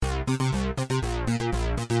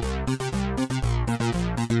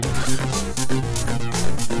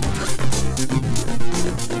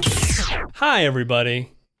Hi,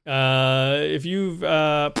 everybody. If you've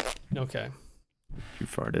okay, You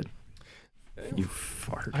farted. You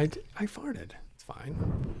farted. I farted. It's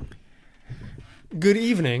fine. Good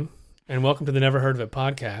evening, and welcome to the Never Heard of It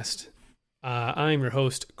podcast. I'm your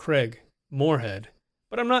host, Craig Moorhead,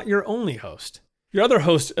 but I'm not your only host. Your other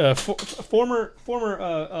host, former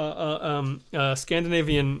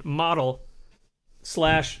Scandinavian model /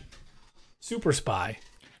 super spy.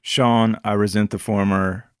 Sean, I resent the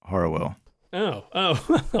former Harwell. Oh,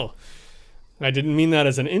 I didn't mean that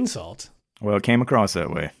as an insult. Well, it came across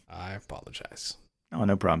that way. I apologize. Oh,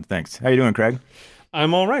 no problem. Thanks. How you doing, Craig?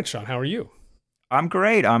 I'm all right, Sean. How are you? I'm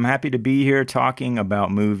great. I'm happy to be here talking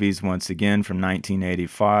about movies once again from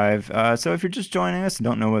 1985. So if you're just joining us and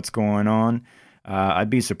don't know what's going on, I'd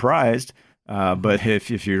be surprised. But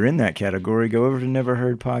if you're in that category, go over to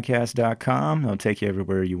neverheardpodcast.com. It'll take you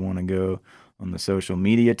everywhere you want to go on the social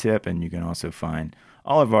media tip, and you can also find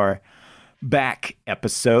all of our back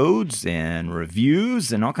episodes and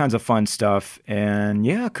reviews and all kinds of fun stuff. And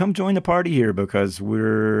yeah, come join the party here because what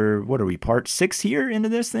are we, part 6 here into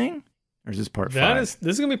this thing? Or is this part 5? This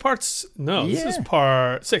is going to be this is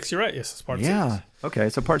part 6. You're right. Yes, it's part 6. Yeah. Okay,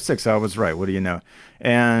 so part 6, I was right. What do you know?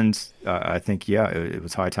 And I think, it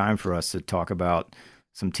was high time for us to talk about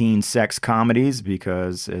some teen sex comedies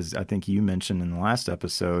because, as I think you mentioned in the last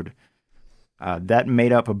episode, that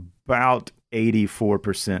made up about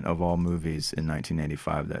 84% of all movies in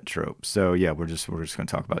 1985, that trope. So yeah, we're just going to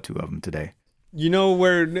talk about 2 of them today. You know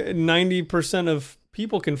where 90% of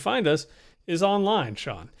people can find us is online,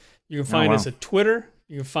 Sean. You can find us at Twitter.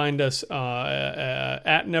 You can find us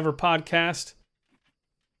at Never Podcast.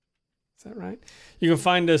 Is that right? You can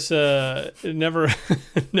find us at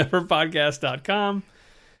neverpodcast.com,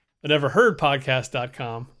 at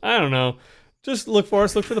neverheardpodcast.com. I don't know. Just look for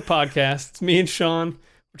us. Look for the podcast. It's me and Sean.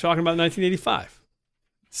 We're talking about 1985.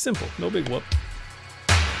 Simple. No big whoop.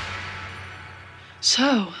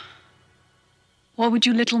 So, what would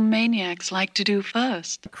you little maniacs like to do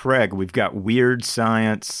first? Craig, we've got Weird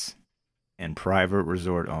Science and Private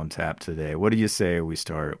Resort on tap today. What do you say we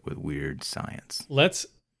start with Weird Science? Let's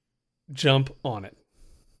jump on it.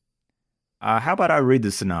 How about I read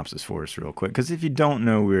the synopsis for us real quick? Because if you don't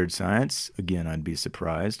know Weird Science, again, I'd be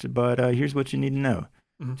surprised. But here's what you need to know.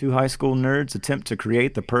 Mm-hmm. 2 high school nerds attempt to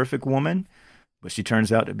create the perfect woman, but she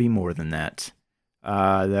turns out to be more than that.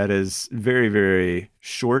 That is very, very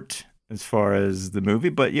short as far as the movie.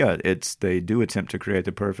 But yeah, they do attempt to create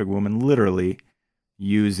the perfect woman literally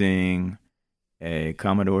using a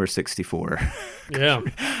Commodore 64. Yeah.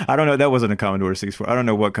 I don't know. That wasn't a Commodore 64. I don't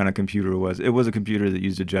know what kind of computer it was. It was a computer that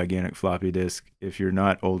used a gigantic floppy disk. If you're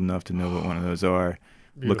not old enough to know what one of those are,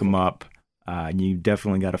 Beautiful. Look them up. You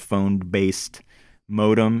definitely got a phone-based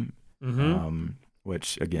modem,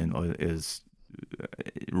 which, again, is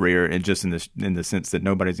rare and just in the sense that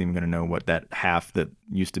nobody's even going to know what that half that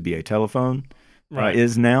used to be a telephone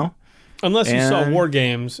is now. Unless you saw War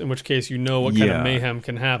Games, in which case you know what kind of mayhem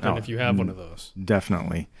can happen if you have one of those.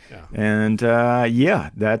 Definitely. Yeah. And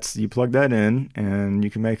that's you plug that in and you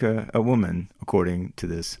can make a woman according to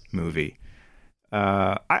this movie.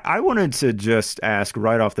 I wanted to just ask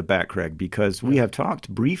right off the bat, Craig, because we have talked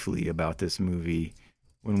briefly about this movie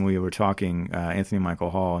when we were talking Anthony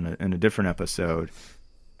Michael Hall in a different episode.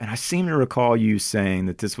 And I seem to recall you saying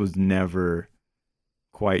that this was never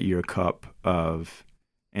quite your cup of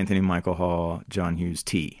Anthony Michael Hall, John Hughes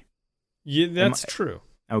tea. Yeah, that's true.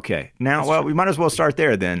 Okay. Now, we might as well start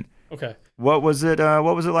there then. Okay. What was it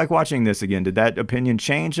like watching this again? Did that opinion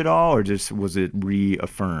change at all, or just was it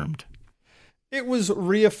reaffirmed? It was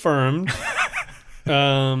reaffirmed.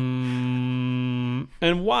 And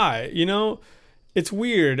why? It's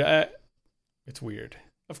weird. It's weird.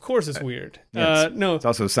 Of course it's weird. No. It's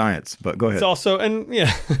also science, but go ahead. It's also,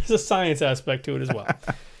 there's a science aspect to it as well.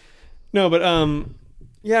 No, but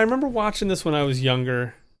I remember watching this when I was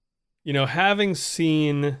younger, having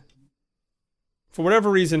seen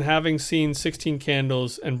 16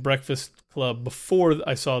 Candles and Breakfast Club before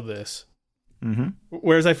I saw this. Mm-hmm.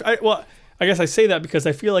 Whereas I guess I say that because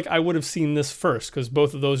I feel like I would have seen this first because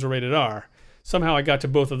both of those are rated R. Somehow I got to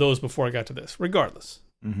both of those before I got to this, regardless.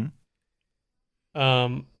 Mm-hmm.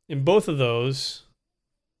 In both of those,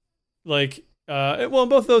 in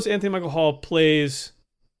both of those, Anthony Michael Hall plays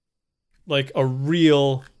like a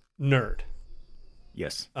real nerd.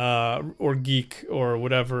 Yes. Or geek or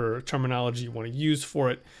whatever terminology you want to use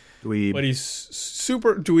for it. Dweeb. But he's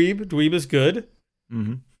super dweeb. Dweeb is good.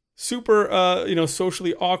 Mm-hmm. Super,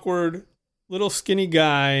 socially awkward, little skinny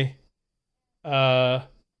guy.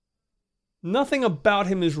 Nothing about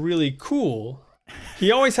him is really cool.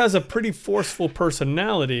 He always has a pretty forceful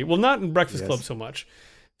personality. Well, not in Breakfast Club so much.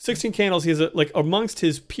 16 Candles, he has like amongst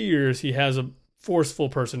his peers, he has a forceful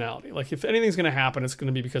personality. Like if anything's going to happen, it's going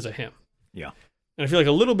to be because of him. Yeah. And I feel like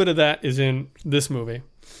a little bit of that is in this movie,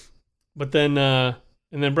 but then and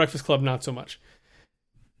then Breakfast Club, not so much.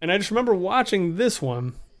 And I just remember watching this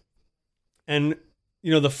one, and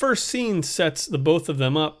the first scene sets the both of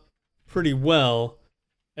them up pretty well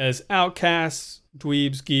as outcasts,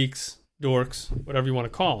 dweebs, geeks, dorks, whatever you want to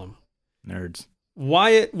call them. Nerds.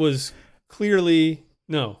 Wyatt was clearly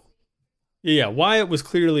Wyatt was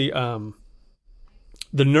clearly the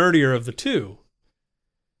nerdier of the two.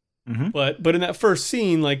 Mm-hmm. But in that first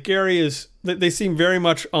scene, like they seem very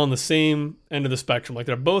much on the same end of the spectrum. Like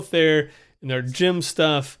they're both there in their gym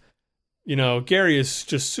stuff. Gary is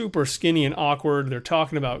just super skinny and awkward. They're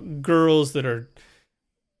talking about girls that are,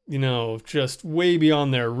 just way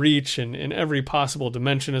beyond their reach and in every possible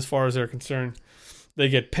dimension as far as they're concerned. They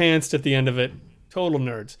get pantsed at the end of it. Total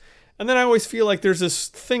nerds. And then I always feel like there's this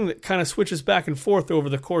thing that kind of switches back and forth over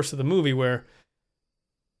the course of the movie where,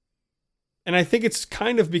 and I think it's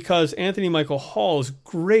kind of because Anthony Michael Hall is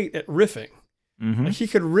great at riffing. Mm-hmm. Like he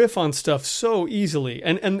could riff on stuff so easily,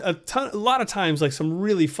 and a lot of times, like some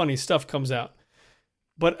really funny stuff comes out.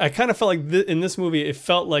 But I kind of felt like in this movie, it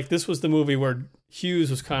felt like this was the movie where Hughes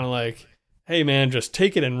was kind of like, "Hey man, just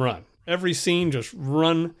take it and run. Every scene, just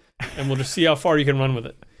run, and we'll just see how far you can run with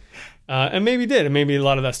it." And maybe he did, and maybe a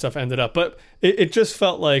lot of that stuff ended up. But it just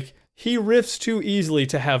felt like he riffs too easily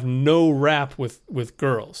to have no rap with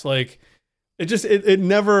girls. Like. It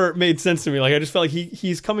never made sense to me. Like I just felt like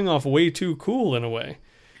he's coming off way too cool in a way.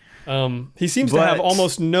 He seems to have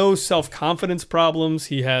almost no self-confidence problems.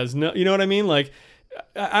 He has no, you know what I mean? Like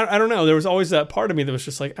I don't know. There was always that part of me that was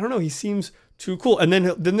just like, I don't know. He seems too cool. And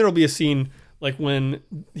then there'll be a scene like when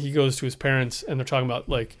he goes to his parents and they're talking about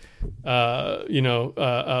like,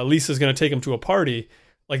 Lisa's going to take him to a party.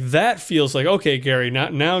 Like that feels like, okay, Gary,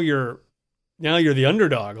 now you're the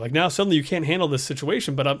underdog. Like now suddenly you can't handle this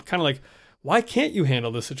situation. But I'm kind of like, why can't you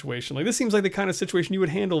handle this situation? Like this seems like the kind of situation you would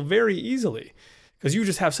handle very easily because you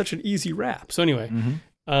just have such an easy rap. So anyway,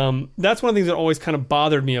 that's one of the things that always kind of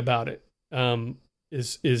bothered me about it.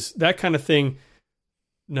 Is that kind of thing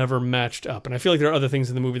never matched up. And I feel like there are other things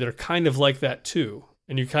in the movie that are kind of like that too.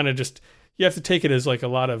 And you kind of you have to take it as like a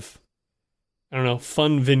lot of, I don't know,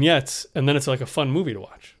 fun vignettes. And then it's like a fun movie to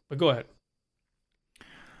watch. But go ahead.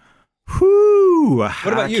 Whew. What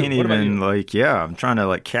about you? I'm trying to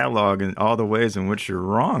like catalog in all the ways in which you're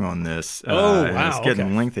wrong on this. Oh, wow. It's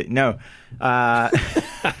getting lengthy. No.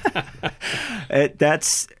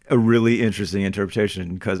 That's a really interesting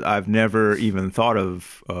interpretation because I've never even thought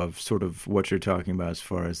of sort of what you're talking about as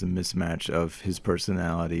far as the mismatch of his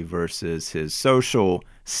personality versus his social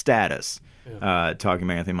status. Yeah. Talking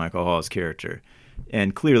about Anthony Michael Hall's character.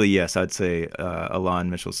 And clearly, yes, I'd say Alon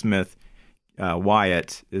Mitchell-Smith,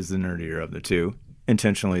 Wyatt is the nerdier of the two,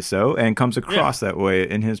 intentionally so, and comes across that way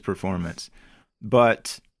in his performance.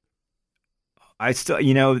 But I still,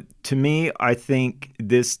 to me, I think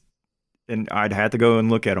this, and I'd have to go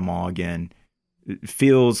and look at them all again, it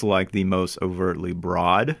feels like the most overtly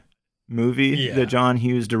broad movie that John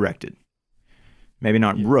Hughes directed. Maybe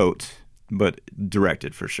not wrote, but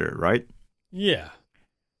directed for sure, right? Yeah.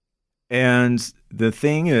 And the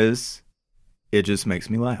thing is, it just makes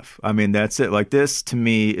me laugh. I mean, that's it. Like this to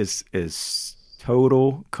me is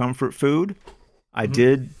total comfort food. I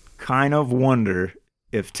did kind of wonder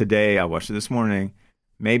if today, I watched it this morning,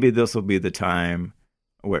 maybe this will be the time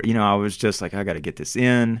where, I was just like, I got to get this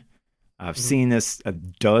in. I've seen this a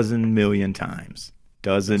dozen million times.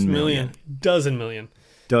 Dozen million.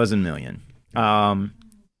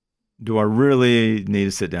 Do I really need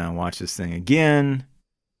to sit down and watch this thing again?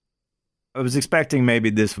 I was expecting maybe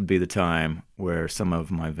this would be the time where some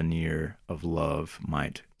of my veneer of love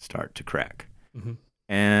might start to crack. Mm-hmm.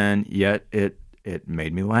 And yet it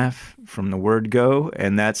made me laugh from the word go.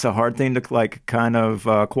 And that's a hard thing to like kind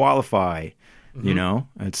of qualify.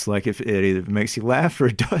 Mm-hmm. It's like if it either makes you laugh or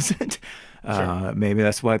it doesn't. Sure. Maybe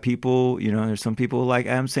that's why people, there's some people who like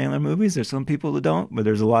Adam Sandler movies. There's some people that don't, but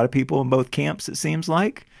there's a lot of people in both camps, it seems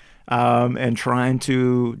like. And trying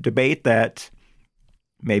to debate that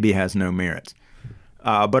maybe has no merit.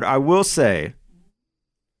 But I will say,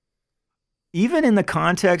 even in the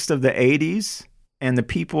context of the 80s and the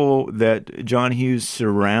people that John Hughes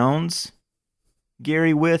surrounds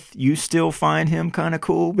Gary with, you still find him kind of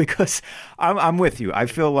cool? Because I'm with you. I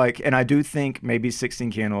feel like, and I do think maybe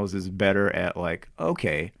 16 Candles is better at like,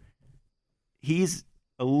 okay, he's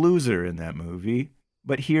a loser in that movie,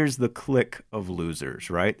 but here's the clique of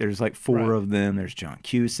losers, right? There's like four of them. There's John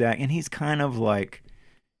Cusack, and he's kind of like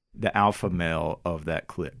the alpha male of that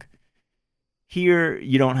clique. Here,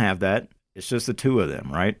 you don't have that. It's just the two of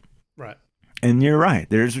them, right? Right. And you're right.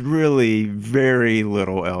 There's really very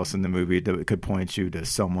little else in the movie that could point you to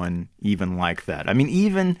someone even like that. I mean,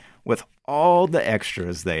 even with all the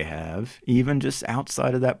extras they have, even just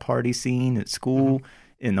outside of that party scene at school,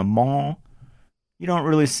 in the mall, you don't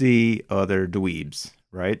really see other dweebs,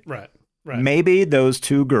 right? Right. Right. Maybe those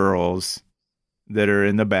two girls that are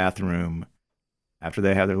in the bathroom after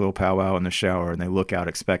they have their little powwow in the shower and they look out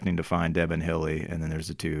expecting to find Deb and Hilly, and then there's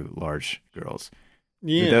the two large girls.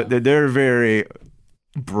 Yeah. They're very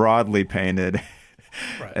broadly painted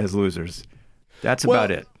Right. as losers. That's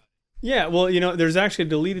about it. Yeah, well, there's actually a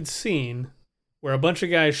deleted scene where a bunch of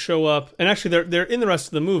guys show up, and actually they're in the rest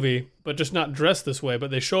of the movie, but just not dressed this way, but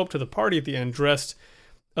they show up to the party at the end dressed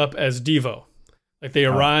up as Devo. Like they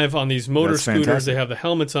arrive on these motor scooters, fantastic. they have the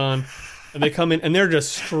helmets on, and they come in and they're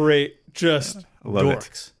just straight, Love dorks.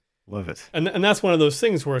 it. Love it. And that's one of those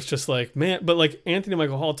things where it's just like, man, but like Anthony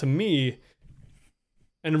Michael Hall to me,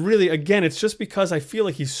 and really, again, it's just because I feel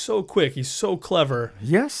like he's so quick, he's so clever.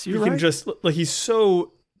 Yes, you're He right. can just, like, he's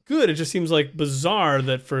so good. It just seems like bizarre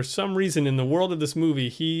that for some reason in the world of this movie,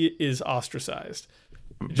 he is ostracized.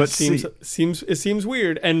 It But just seems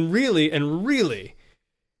weird. And really, and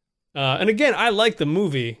again, I like the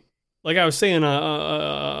movie. Like I was saying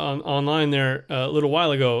online there a little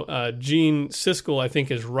while ago, Gene Siskel, I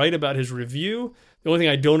think, is right about his review. The only thing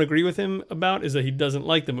I don't agree with him about is that he doesn't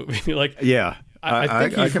like the movie. Like, yeah, I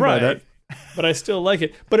think he's can buy that. right, but I still like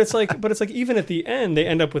it. But it's like even at the end, they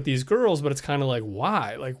end up with these girls, but it's kind of like,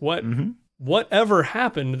 why? Like, whatever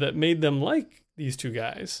happened that made them like these two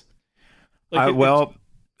guys? Like, I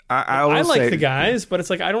like the guys, but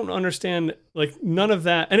it's like I don't understand, like, none of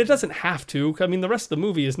that, and it doesn't have to. I mean, the rest of the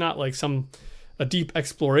movie is not like a deep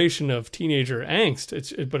exploration of teenager angst.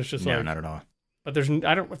 But it's just no, like, not at all. But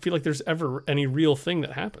I don't feel like there's ever any real thing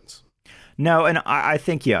that happens. No, and I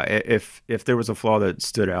think, yeah, if there was a flaw that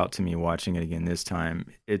stood out to me watching it again this time,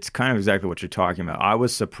 it's kind of exactly what you're talking about. I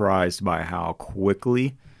was surprised by how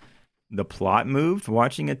quickly the plot moved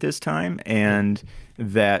watching it this time, and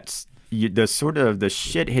that the sort of the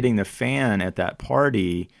shit hitting the fan at that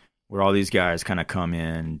party where all these guys kind of come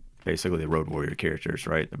in, basically the Road Warrior characters,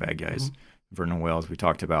 right? The bad guys, Vernon Wells we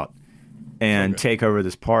talked about, and take over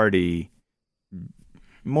this party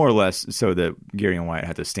more or less so that Gary and Wyatt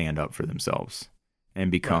had to stand up for themselves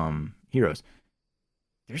and become heroes.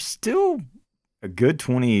 There's still a good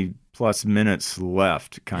 20 plus minutes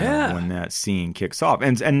left kind of when that scene kicks off.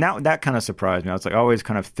 And now that kind of surprised me. I was like, I always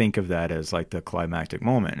kind of think of that as like the climactic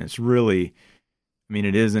moment. And it's really, I mean,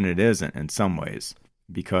 it is and it isn't in some ways,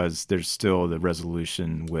 because there's still the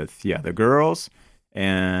resolution with, the girls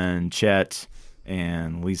and Chet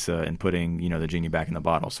and Lisa and putting, the genie back in the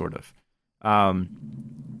bottle, sort of.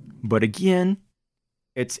 But again,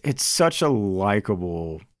 it's such a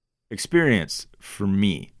likable experience for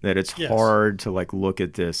me that it's hard to like look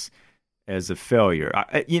at this as a failure,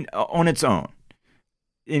 on its own.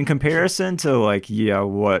 In comparison to like,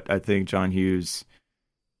 what I think John Hughes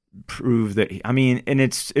proved that, and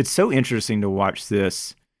it's so interesting to watch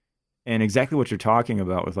this and exactly what you're talking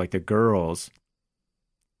about with like the girls.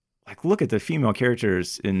 Like, look at the female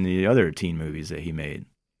characters in the other teen movies that he made.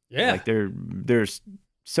 Yeah. Like there's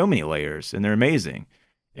so many layers and they're amazing.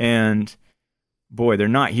 And boy, they're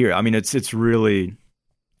not here. I mean, it's really,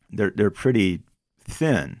 they're pretty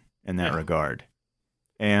thin in that regard.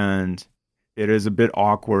 And it is a bit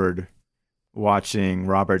awkward watching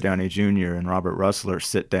Robert Downey Jr. and Robert Russler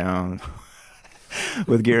sit down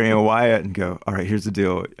with Gary and Wyatt and go, all right, here's the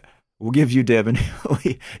deal. We'll give you Deb and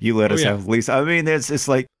Hilly. You let us have Lisa. I mean, it's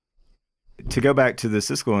like, to go back to the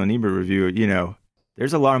Siskel and Ebert review,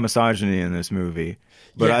 there's a lot of misogyny in this movie.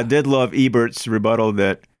 But I did love Ebert's rebuttal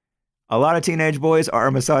that a lot of teenage boys are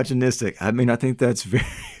misogynistic. I mean, I think that's very,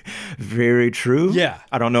 very true. Yeah.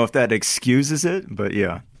 I don't know if that excuses it, but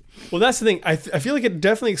yeah. Well, that's the thing. I feel like it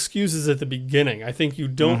definitely excuses at the beginning. I think you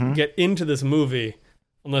don't get into this movie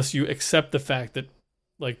unless you accept the fact that,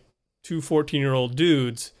 like, two 14-year-old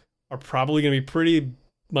dudes are probably going to be pretty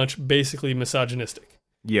much basically misogynistic.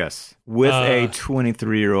 Yes. With a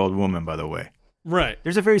 23-year-old woman, by the way. Right.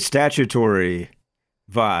 There's a very statutory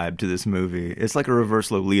vibe to this movie. It's like a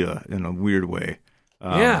reverse Lolita in a weird way.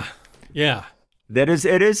 Yeah. It is.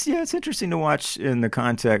 It's interesting to watch in the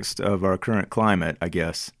context of our current climate, I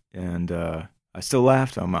guess. And I still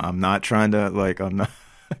laughed. I'm not trying to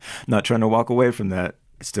not trying to walk away from that.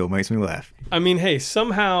 It still makes me laugh. I mean, hey,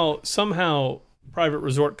 somehow Private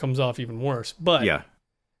Resort comes off even worse. But yeah,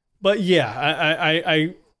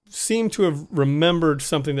 I seem to have remembered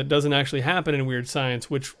something that doesn't actually happen in Weird Science,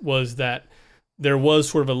 which was that there was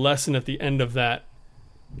sort of a lesson at the end of that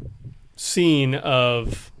scene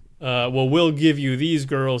of well, we'll give you these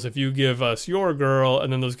girls if you give us your girl.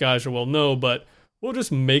 And then those guys are, well, no, but we'll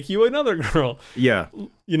just make you another girl. Yeah.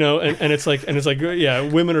 You know, and it's like, yeah,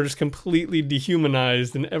 women are just completely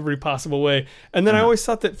dehumanized in every possible way. And then I always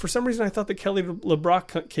thought that, for some reason, I thought that Kelly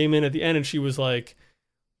LeBrock came in at the end and she was like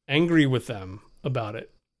angry with them about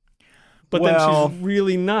it. But then she's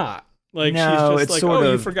really not. Like, no, she's just like,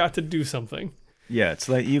 you forgot to do something. Yeah, it's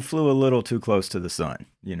like you flew a little too close to the sun,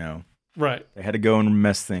 you know? Right. They had to go and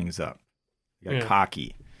mess things up. They got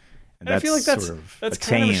cocky. And I feel like that's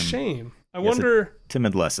kind of a shame. I wonder.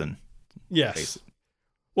 Timid lesson. Yes.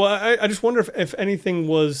 Well, I just wonder if anything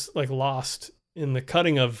was like lost in the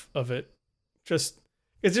cutting of it.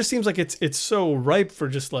 It just seems like it's so ripe for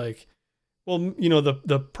just like, well, you know,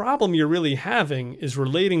 the problem you're really having is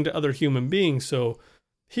relating to other human beings. So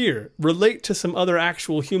here, relate to some other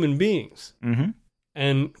actual human beings. Mm-hmm.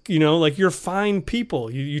 And, you know, like, you're fine people.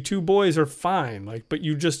 You two boys are fine. Like, but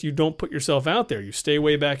you don't put yourself out there. You stay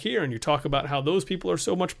way back here and you talk about how those people are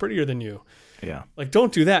so much prettier than you. Yeah. Like,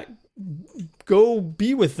 don't do that. Go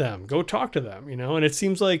be with them. Go talk to them, you know? And it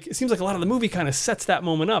seems like a lot of the movie kind of sets that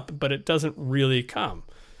moment up, but it doesn't really come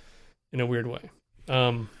in a weird way.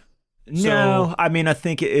 No, I mean, I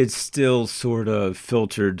think it's still sort of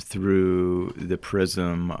filtered through the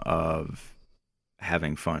prism of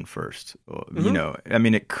having fun first. Mm-hmm. You know, I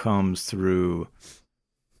mean, it comes through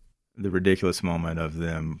the ridiculous moment of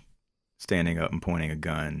them standing up and pointing a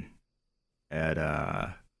gun at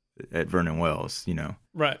Vernon Wells, you know.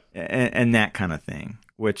 Right. And that kind of thing,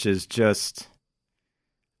 which is just,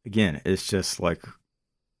 again, it's just like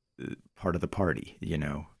part of the party, you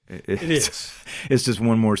know. It is. It's just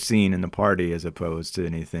one more scene in the party as opposed to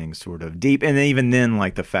anything sort of deep. And even then,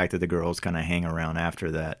 like, the fact that the girls kind of hang around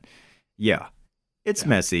after that. Yeah. It's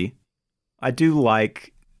messy. I do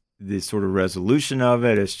like the sort of resolution of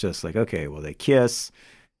it. It's just like, okay, well, they kiss,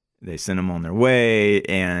 they send them on their way,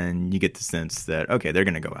 and you get the sense that, okay, they're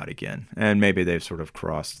going to go out again. And maybe they've sort of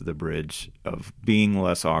crossed the bridge of being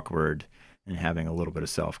less awkward and having a little bit of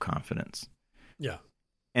self-confidence. Yeah.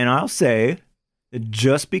 And I'll say that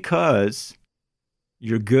just because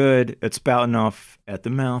you're good at spouting off at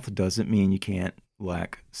the mouth doesn't mean you can't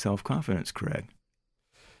lack self-confidence, Craig.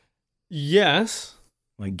 Yes.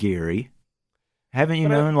 Like Gary. Haven't you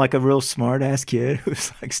known like a real smart ass kid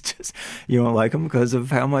who's like, just, you don't like him because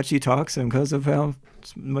of how much he talks and because of how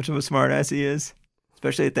much of a smart ass he is,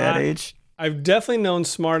 especially at that age? I've definitely known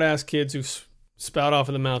smart ass kids who spout off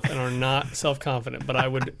of the mouth and are not self-confident, but I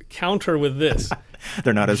would counter with this.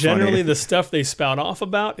 They're not as Generally, funny. The stuff they spout off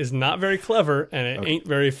about is not very clever and it ain't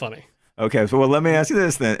very funny. Okay, so let me ask you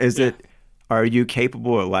this then. Are you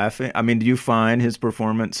capable of laughing? I mean, do you find his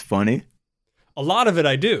performance funny? A lot of it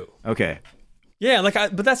I do. Okay. Yeah,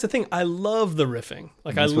 but that's the thing. I love the riffing.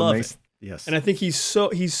 Like, I love it. Yes. And I think he's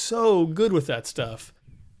so good with that stuff.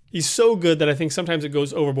 He's so good that I think sometimes it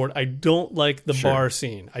goes overboard. I don't like the bar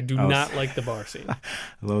scene. I do not like the bar scene. I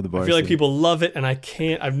love the bar scene. I feel like people love it, and I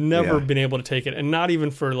can't. I've never been able to take it, and not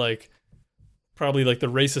even for like probably like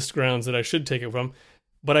the racist grounds that I should take it from.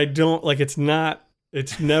 But I don't like. It's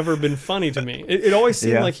never been funny to me. It always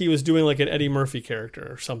seemed like he was doing like an Eddie Murphy character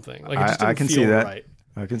or something. Like, it just didn't feel right.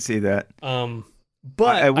 I can see that.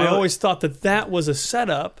 But I always thought that was a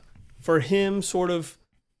setup for him sort of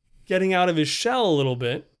getting out of his shell a little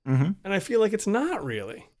bit. Mm-hmm. And I feel like it's not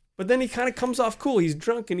really. But then he kind of comes off cool. He's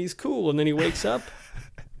drunk and he's cool. And then he wakes up.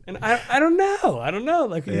 And I don't know.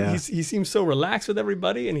 Like, he seems so relaxed with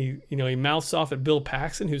everybody. And he mouths off at Bill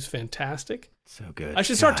Paxton, who's fantastic. So good. I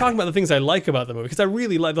should start talking about the things I like about the movie, because I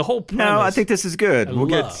really like the whole premise. No, I think this is good. We'll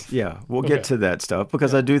get to that stuff,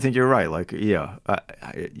 because I do think you're right. Like,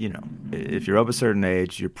 if you're of a certain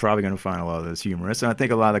age, you're probably going to find a lot of this humorous, and I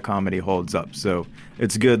think a lot of the comedy holds up. So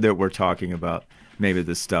it's good that we're talking about maybe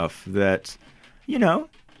the stuff that,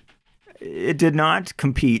 it did not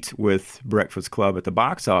compete with Breakfast Club at the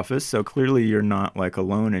box office. So clearly you're not like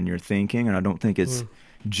alone in your thinking, and I don't think it's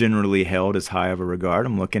generally held as high of a regard.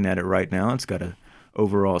 I'm looking at it right now. It's got a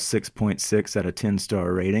overall 6.6 out of 10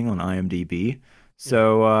 star rating on IMDb.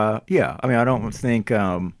 So, I mean, I don't think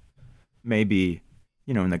maybe,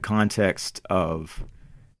 in the context of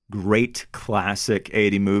great classic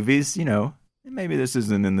 80 movies, maybe this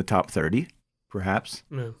isn't in the top 30, perhaps,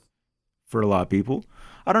 for a lot of people.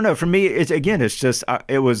 I don't know. For me,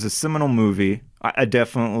 it was a seminal movie. I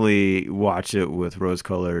definitely watch it with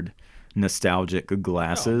rose-colored nostalgic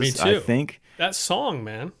glasses. Me too. I think that song,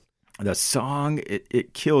 man. The song,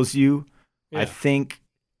 it kills you. Yeah. I think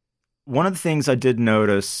one of the things I did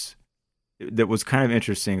notice that was kind of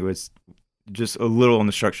interesting was just a little on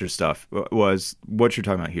the structure stuff was what you're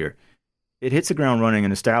talking about here. it hits the ground running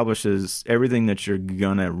and establishes everything that you're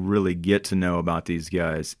gonna really get to know about these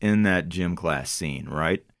guys in that gym class scene,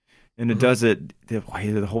 right? And it does it the way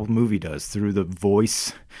the whole movie does, through the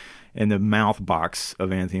voice and the mouth box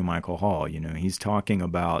of Anthony Michael Hall. You know, he's talking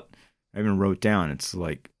about, I even wrote down, it's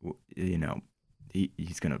like, you know,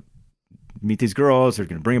 he's gonna meet these girls, they're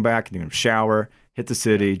gonna bring him back, they're gonna shower, hit the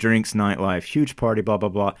city, drinks, nightlife, huge party, blah, blah,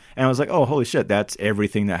 blah. And I was like, oh, holy shit, that's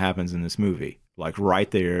everything that happens in this movie. Like right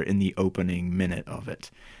there in the opening minute of it.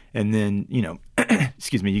 And then, you know,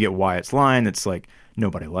 excuse me, you get Wyatt's line that's like,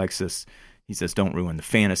 nobody likes us. He says, don't ruin the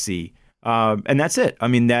fantasy. And that's it. I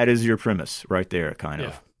mean, that is your premise right there, kind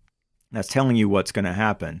of. That's telling you what's going to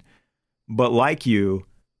happen. But like you,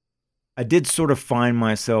 I did sort of find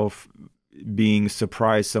myself being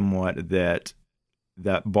surprised somewhat that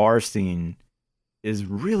that bar scene is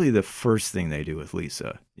really the first thing they do with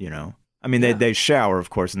Lisa, you know? I mean, they shower, of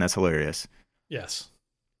course, and that's hilarious. Yes.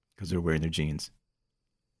 Because they're wearing their jeans.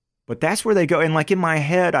 But that's where they go. And like in my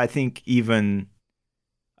head, I think even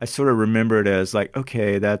I sort of remember it as like,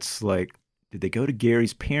 okay, that's like, did they go to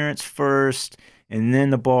Gary's parents first and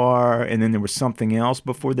then the bar and then there was something else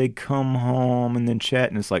before they come home and then chat?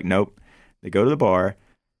 And it's like, nope, they go to the bar.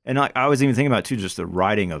 And I was even thinking about, too, just the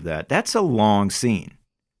writing of that. That's a long scene.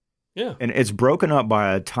 Yeah. And it's broken up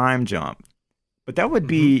by a time jump. But that would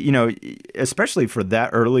be, you know, especially for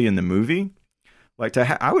that early in the movie, like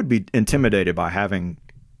I would be intimidated by having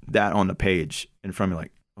that on the page in front of me.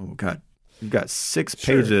 Like, oh, God, you've got 6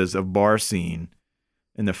 pages of bar scene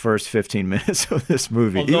in the first 15 minutes of this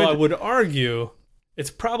movie. Although I would argue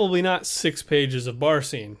it's probably not 6 pages of bar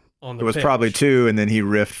scene on the page. It was probably 2, and then he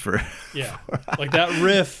riffed for... Yeah. Like that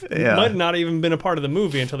riff might not even been a part of the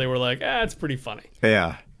movie until they were like, it's pretty funny.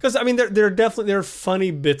 Yeah. Because, I mean, there are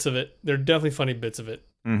funny bits of it. There are definitely funny bits of it.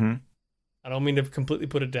 Mm-hmm. I don't mean to completely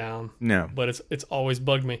put it down. No. But it's always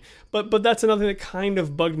bugged me. But that's another thing that kind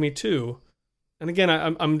of bugged me, too. And again,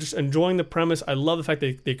 I'm just enjoying the premise. I love the fact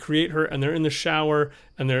they create her and they're in the shower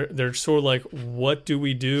and they're sort of like, what do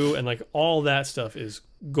we do? And like all that stuff is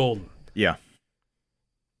golden. Yeah.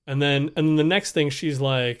 And then the next thing she's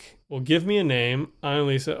like, well, give me a name. I'm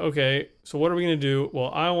Lisa. Okay, so what are we going to do? Well,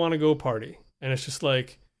 I want to go party. And it's just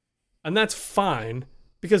like, and that's fine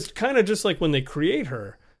because kind of just like when they create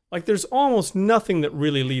her, like there's almost nothing that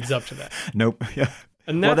really leads up to that. Nope. Yeah.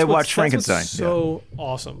 And that's they watch Frankenstein. That's so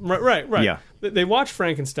awesome. Right. Yeah. They watch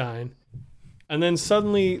Frankenstein, and then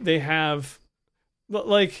suddenly they have,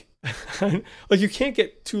 like you can't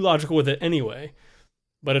get too logical with it anyway.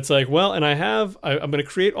 But it's like, well, and I'm going to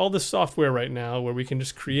create all this software right now where we can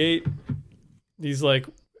just create these like,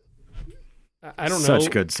 I don't know.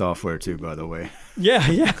 Such good software too, by the way.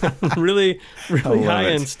 Yeah. really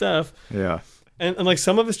high-end stuff. Yeah. And like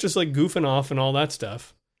some of it's just like goofing off and all that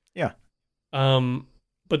stuff. Yeah.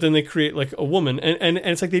 But then they create like a woman and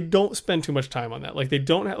it's like they don't spend too much time on that. Like they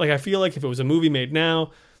don't like I feel like if it was a movie made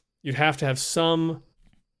now, you'd have to have some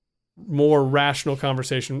more rational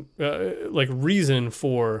conversation, like reason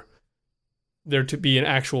for there to be an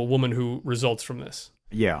actual woman who results from this.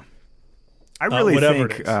 Yeah. I really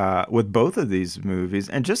think with both of these movies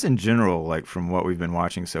and just in general, like from what we've been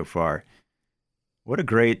watching so far, what a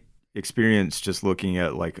great experience just looking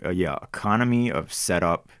at like economy of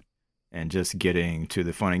setup and just getting to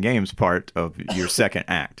the fun and games part of your second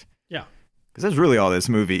act. Yeah. Because that's really all this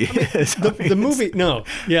movie is. The movie, no.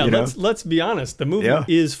 Yeah, let's be honest. The movie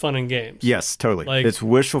is fun and games. Yes, totally. Like, it's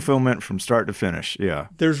wish fulfillment from start to finish. Yeah.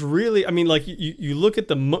 There's really, I mean, like you look at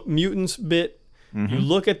the mutants bit, you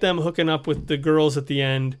look at them hooking up with the girls at the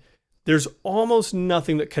end, there's almost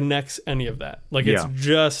nothing that connects any of that. Like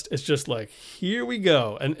it's just like, here we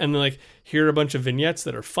go. And like, here are a bunch of vignettes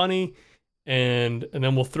that are funny. And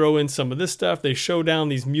then we'll throw in some of this stuff. They show down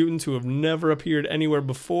these mutants who have never appeared anywhere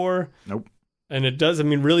before. Nope. And it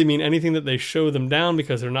doesn't really mean anything that they show them down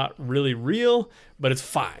because they're not really real, but it's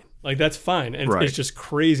fine. Like that's fine. And it's just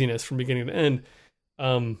craziness from beginning to end.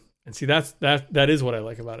 And see, that is what I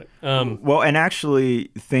like about it. Well, and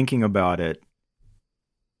actually thinking about it,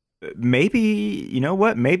 maybe, you know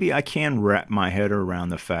what? Maybe I can wrap my head around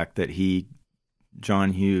the fact that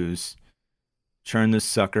John Hughes, churn this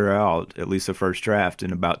sucker out, at least the first draft,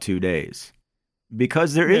 in about 2 days,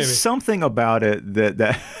 because there is something about it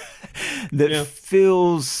that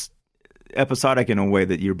feels episodic in a way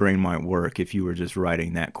that your brain might work if you were just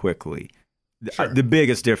writing that quickly. Sure. The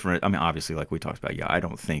biggest difference, I mean, obviously, like we talked about, I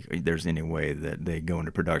don't think there's any way that they go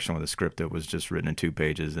into production with a script that was just written in 2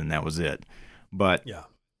 pages and that was it. But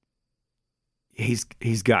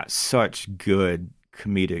he's got such good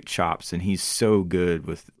comedic chops, and he's so good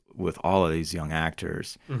with with all of these young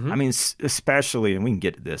actors. Mm-hmm. I mean, especially, and we can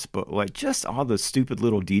get to this, but like just all the stupid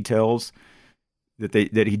little details that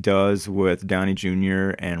he does with Downey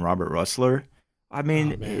Jr. and Robert Russler. I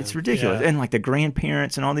mean, it's ridiculous. Yeah. And like the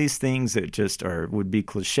grandparents and all these things that just would be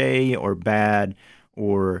cliche or bad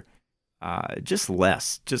or just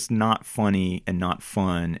not funny and not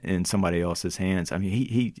fun in somebody else's hands. I mean,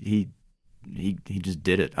 he just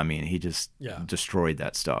did it. I mean, he just destroyed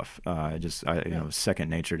that stuff. Second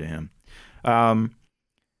nature to him.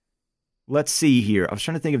 Let's see here. I was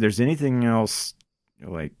trying to think if there's anything else,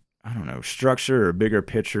 like, I don't know, structure or bigger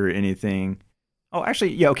picture, anything. Oh,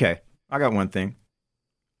 actually, yeah, okay. I got one thing.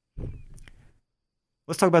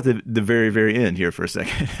 Let's talk about the very, very end here for a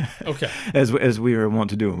second. Okay. As we are wont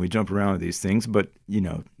to do when we jump around with these things. But,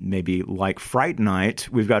 maybe like Fright Night,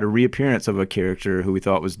 we've got a reappearance of a character who we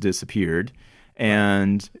thought was disappeared.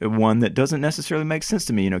 And one that doesn't necessarily make sense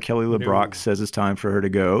to me. Kelly LeBrock says it's time for her to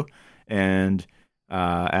go. And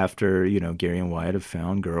after, Gary and Wyatt have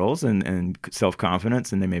found girls and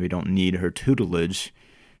self-confidence and they maybe don't need her tutelage,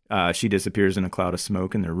 she disappears in a cloud of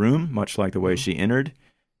smoke in their room, much like the way she entered.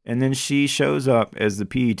 And then she shows up as the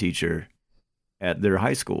PE teacher at their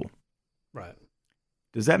high school. Right.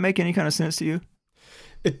 Does that make any kind of sense to you?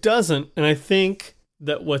 It doesn't. And I think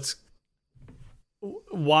that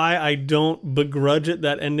why I don't begrudge it,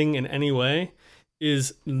 that ending in any way,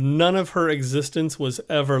 is none of her existence was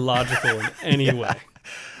ever logical in any way.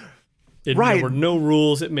 There were no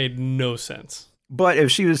rules. It made no sense. But if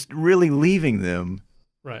she was really leaving them,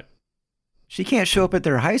 right, she can't show up at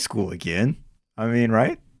their high school again. I mean,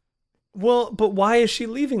 right? Well, but why is she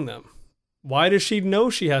leaving them? Why does she know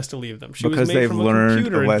she has to leave them? She because was made they've from a learned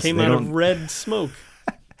computer and came out of red smoke.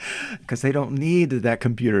 Because they don't need that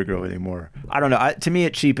computer girl anymore. I don't know. To me,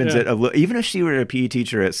 it cheapens it a little. Even if she were a PE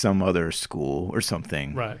teacher at some other school or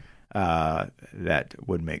something, right? That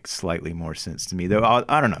would make slightly more sense to me. Though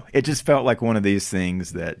I don't know. It just felt like one of these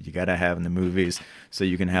things that you got to have in the movies so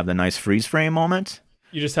you can have the nice freeze frame moment.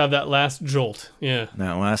 You just have that last jolt. Yeah.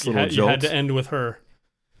 That last little jolt. You had to end with her.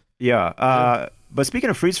 Yeah. But speaking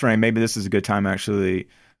of freeze frame, maybe this is a good time actually,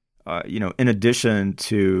 in addition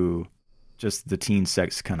to just the teen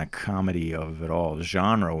sex kind of comedy of it all,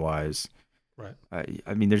 genre-wise. Right.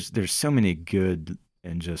 I mean, there's so many good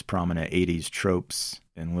and just prominent 80s tropes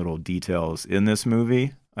and little details in this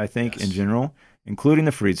movie, I think, in general, including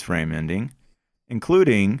the freeze frame ending,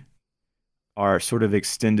 including our sort of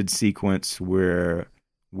extended sequence where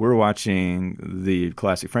we're watching the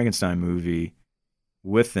classic Frankenstein movie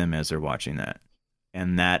with them as they're watching that,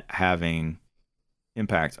 and that having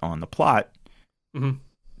impact on the plot,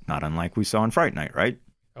 not unlike we saw in Fright Night, right?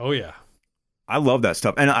 Oh, yeah. I love that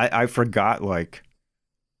stuff. And I forgot, like,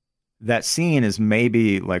 that scene is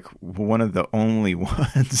maybe, like, one of the only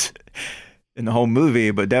ones in the whole movie,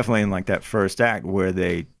 but definitely in, like, that first act where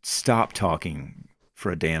they stop talking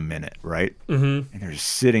for a damn minute, right? Mm-hmm. And they're just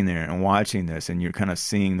sitting there and watching this, and you're kind of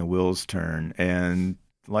seeing the wheels turn. And,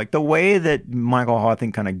 like, the way that Michael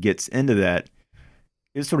Hawthorne kind of gets into that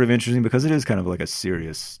is sort of interesting because it is kind of like a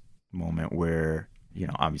serious moment where,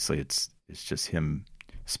 obviously it's just him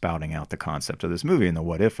spouting out the concept of this movie and the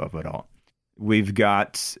what if of it all. We've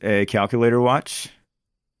got a calculator watch.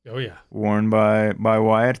 Oh, yeah. Worn by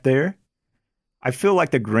Wyatt there. I feel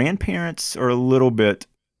like the grandparents are a little bit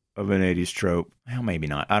of an 80s trope. Well, maybe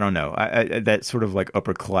not. I don't know. That sort of like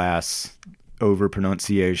upper class over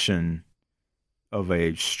pronunciation of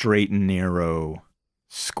a straight and narrow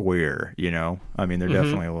square, I mean, they're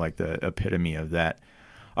definitely like the epitome of that.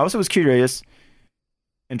 I also was curious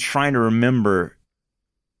and trying to remember,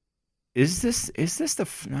 is this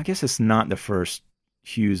I guess it's not the first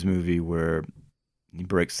Hughes movie where he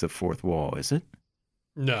breaks the fourth wall, is it?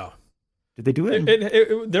 No. Did they do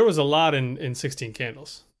it? There was a lot in 16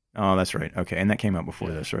 Candles. Oh, that's right. Okay, and that came out before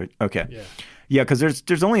this, right? Okay. Yeah, because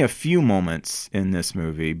there's only a few moments in this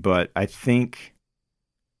movie, but I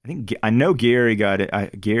know Gary got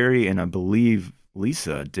it. Gary and I believe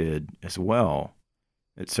Lisa did as well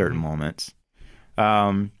at certain moments.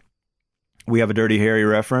 We have a Dirty Harry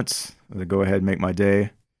reference, the go ahead, make my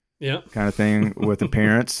day kind of thing with the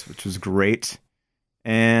parents, which was great.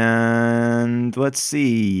 And let's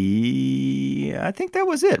see, I think that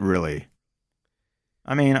was it, really.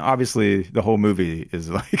 I mean, obviously, the whole movie is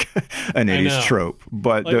like an 80s trope,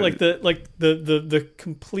 but the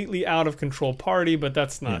completely out of control party, but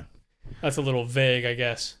that's not. That's a little vague, I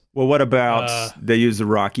guess. Well, what about they use the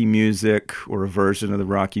Rocky music or a version of the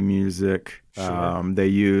Rocky music? Sure. They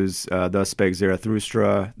use Thus Spake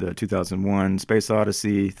Zarathustra, the 2001 Space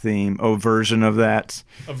Odyssey theme, version of that.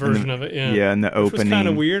 A version of it, yeah. Yeah, in the opening. Which was kind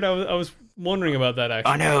of weird. I was wondering about that,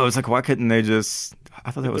 actually. I know. It's like, why couldn't they just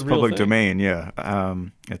I thought that was public domain. Yeah.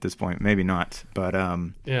 At this point, maybe not, but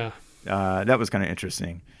yeah. That was kind of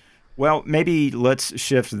interesting. Well, maybe let's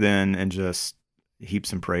shift then and just heap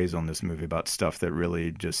some praise on this movie about stuff that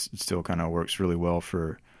really just still kind of works really well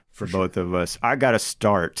for both of us. I got to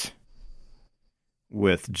start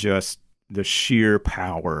with just the sheer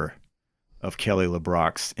power of Kelly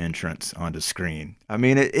LeBrock's entrance onto screen. I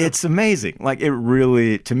mean, it's amazing. Like, it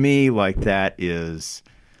really, to me, like, that is,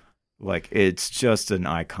 like, it's just an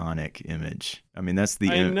iconic image. I mean, that's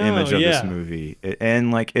the image of this movie.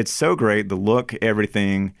 And, like, it's so great, the look,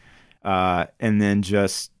 everything, and then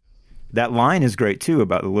just, that line is great, too,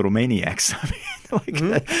 about the little maniacs. I mean,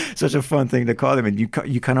 like, such a fun thing to call them. And you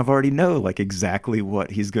kind of already know, like, exactly what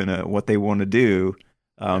they want to do.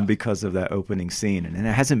 Because of that opening scene. And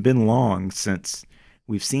it hasn't been long since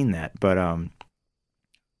we've seen that, but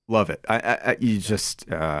love it. You just,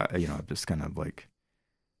 just kind of like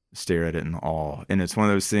stare at it in awe. And it's one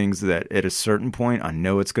of those things that at a certain point, I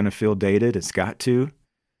know it's going to feel dated. It's got to.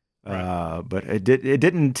 Right. But it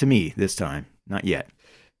didn't to me this time. Not yet.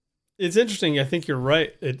 It's interesting. I think you're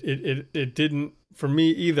right. It didn't for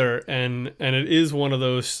me either. And it is one of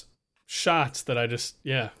those shots that I just,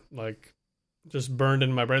 just burned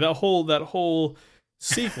in my brain. That whole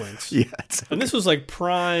sequence. Yeah. Okay. And this was like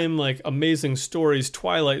prime, like Amazing Stories,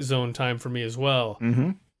 Twilight Zone time for me as well.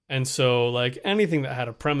 Mm-hmm. And so like anything that had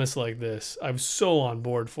a premise like this, I was so on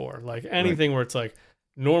board for. Like anything where it's like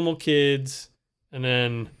normal kids and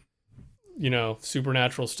then,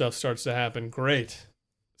 supernatural stuff starts to happen. Great.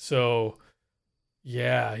 So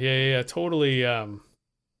yeah. Totally. I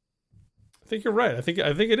think you're right. I think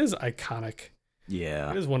it is iconic.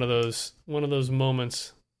 Yeah, it is one of those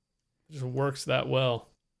moments that just works that well.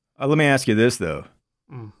 Let me ask you this though: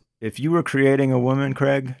 if you were creating a woman,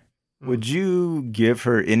 Craig, would you give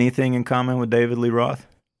her anything in common with David Lee Roth?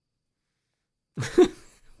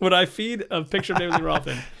 Would I feed a picture of David Lee Roth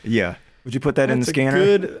in? Yeah. Would you put that in the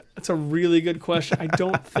scanner? That's a really good question. I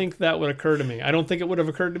don't think that would occur to me. I don't think it would have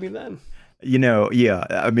occurred to me then. Yeah.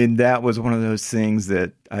 I mean, that was one of those things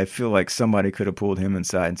that I feel like somebody could have pulled him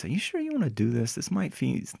inside and said, "You sure you want to do this? This might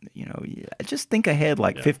be, just think ahead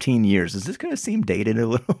 15 years. Is this going to seem dated a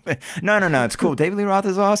little bit?" No. It's cool. David Lee Roth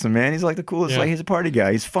is awesome, man. He's like the coolest. Like, he's a party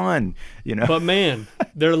guy. He's fun, But man,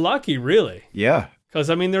 they're lucky, really. Yeah. Because,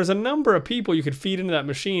 I mean, there's a number of people you could feed into that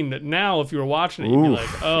machine that now, if you were watching it, you'd be like,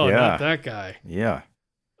 not that guy. Yeah.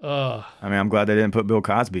 I mean, I'm glad they didn't put Bill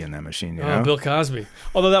Cosby in that machine. Bill Cosby.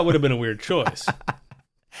 Although that would have been a weird choice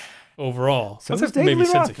overall. So that's maybe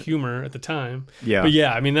sense of humor at the time. Yeah. But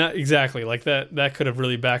yeah, I mean, that exactly. Like that could have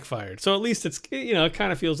really backfired. So at least it's, it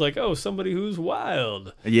kind of feels like, somebody who's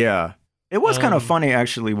wild. Yeah. It was kind of funny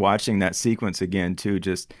actually watching that sequence again too,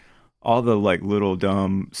 just all the like little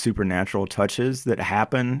dumb supernatural touches that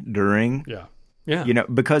happen during. Yeah.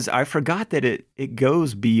 Because I forgot that it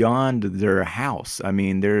goes beyond their house. I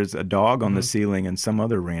mean, there's a dog on the ceiling in some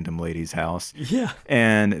other random lady's house. Yeah.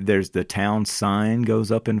 And there's the town sign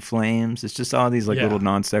goes up in flames. It's just all these like little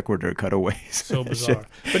non sequitur cutaways. So bizarre.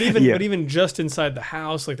 But even just inside the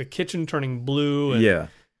house, like the kitchen turning blue and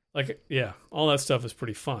all that stuff is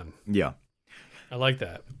pretty fun. Yeah. I like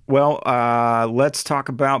that. Well, let's talk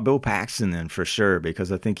about Bill Paxton then for sure,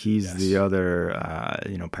 because I think he's the other,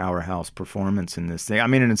 powerhouse performance in this thing. I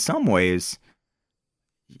mean, and in some ways,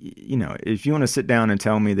 if you want to sit down and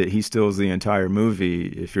tell me that he steals the entire movie,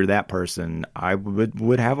 if you're that person, I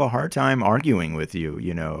would have a hard time arguing with you,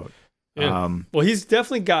 Yeah. Well, he's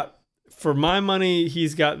definitely got, for my money,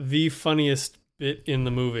 he's got the funniest bit in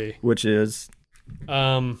the movie. Which is?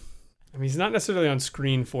 I mean, he's not necessarily on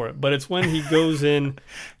screen for it, but it's when he goes in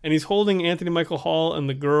and he's holding Anthony Michael Hall and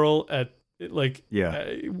the girl at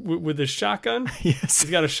with his shotgun. Yes.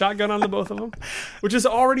 He's got a shotgun on the both of them, which is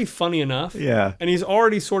already funny enough. Yeah. And he's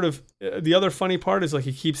already sort of, the other funny part is like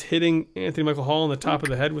he keeps hitting Anthony Michael Hall on the top of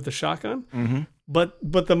the head with the shotgun. Mm-hmm.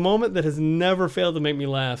 But the moment that has never failed to make me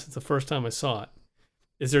laugh since the first time I saw it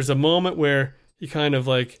is there's a moment where he kind of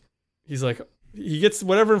like, he's like, he gets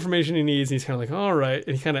whatever information he needs, and he's kind of like, all right.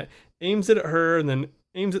 And he kind of aims it at her and then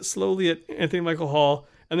aims it slowly at Anthony Michael Hall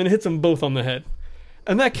and then hits them both on the head.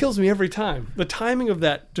 And that kills me every time. The timing of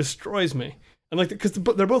that destroys me. And like, because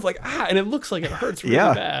they're both like, and it looks like it hurts really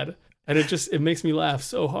bad. And it makes me laugh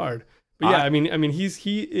so hard. But yeah, I mean,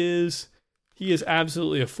 he is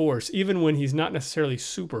absolutely a force. Even when he's not necessarily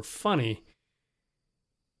super funny,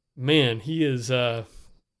 man, he is,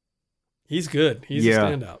 he's good. He's a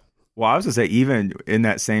standout. Well, I was going to say, even in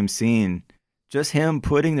that same scene, just him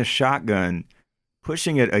putting the shotgun,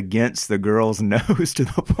 pushing it against the girl's nose to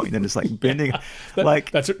the point that it's like bending.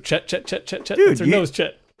 That's her, Chet. Dude, That's her nose,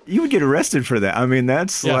 Chet. you would get arrested for that. I mean,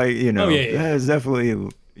 that's like, that is definitely,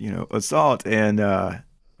 assault. And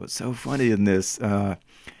what's so funny in this, I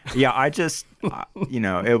just,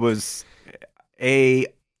 it was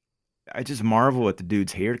I just marvel at the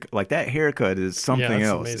dude's hair. Like, that haircut is something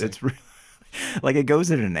else. Amazing. It's really, like, it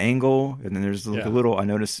goes at an angle, and then there's like a little, I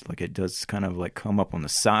noticed, like, it does kind of like come up on the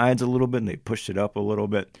sides a little bit, and they pushed it up a little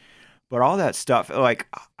bit. But all that stuff, like,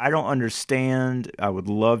 I don't understand. I would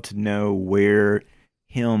love to know where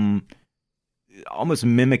him almost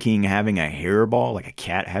mimicking having a hairball, like a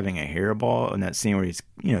cat having a hairball, in that scene where he's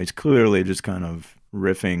clearly just kind of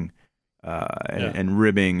riffing and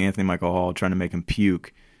ribbing Anthony Michael Hall, trying to make him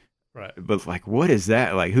puke. Right. But, like, what is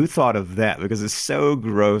that? Like, who thought of that? Because it's so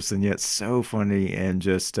gross and yet so funny, and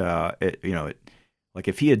just like,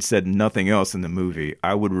 if he had said nothing else in the movie,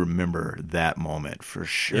 I would remember that moment for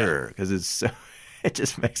sure, because it's so, it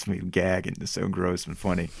just makes me gag, and it's so gross and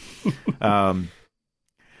funny.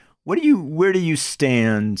 Where do you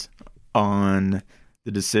stand on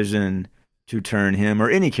the decision to turn him, or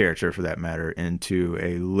any character for that matter, into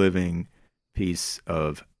a living piece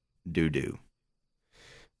of doo-doo?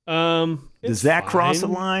 Does that cross a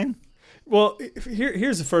line? Well,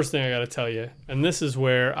 here's the first thing I got to tell you, and this is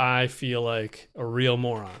where I feel like a real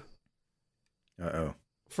moron. Uh-oh.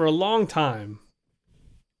 For a long time,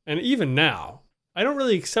 and even now, I don't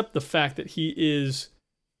really accept the fact that he is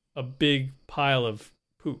a big pile of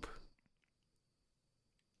poop.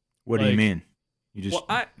 What do you mean? You just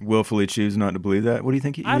willfully choose not to believe that? What do you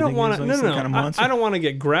think? I don't want to. No. I don't want to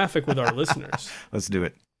get graphic with our listeners. Let's do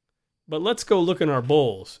it. But let's go look in our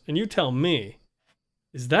bowls, and you tell me,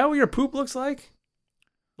 is that what your poop looks like?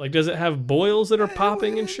 Like, does it have boils that are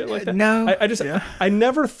popping and shit like that? No. I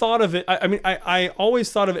never thought of it. I mean, I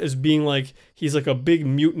always thought of it as being like he's like a big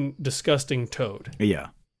mutant, disgusting toad. Yeah.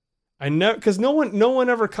 I know, because no one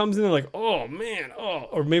ever comes in there like, oh man,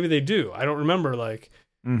 or maybe they do. I don't remember like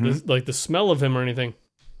the smell of him or anything.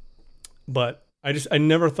 But I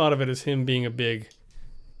never thought of it as him being a big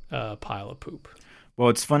pile of poop. Well,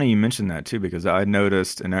 it's funny you mentioned that too, because I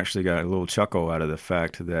noticed and actually got a little chuckle out of the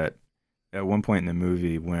fact that at one point in the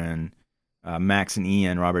movie, when Max and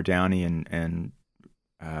Ian, Robert Downey and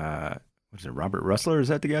what's it, Robert Russler? Is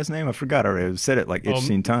that the guy's name? I forgot already. I've said it like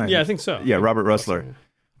 18 times. Yeah, I think so. Yeah, Robert Russler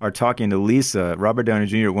are talking to Lisa. Robert Downey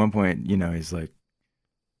Jr. at one point, he's like,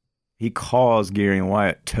 he calls Gary and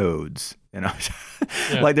Wyatt toads. And I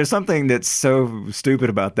was like, there's something that's so stupid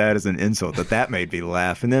about that as an insult that made me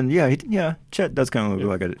laugh. And then, Chet does kind of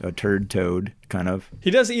look like a turd toad, kind of. He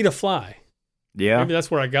does eat a fly. Yeah. Maybe that's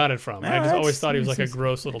where I got it from. I just always thought he was like a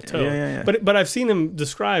gross little toad. Yeah. But I've seen him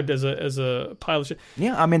described as a pile of shit.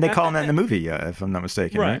 Yeah, I mean, they call him that in the movie, if I'm not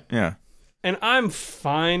mistaken. Right. Yeah. And I'm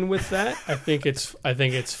fine with that. I think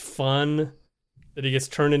it's fun that he gets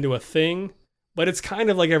turned into a thing. But it's kind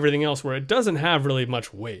of like everything else where it doesn't have really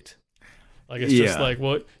much weight. Like, it's just like,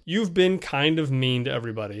 well, you've been kind of mean to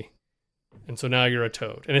everybody, and so now you're a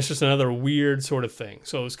toad. And it's just another weird sort of thing.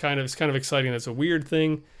 So it's kind of exciting that it's a weird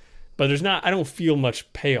thing, but I don't feel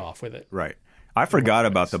much payoff with it. Right. I forgot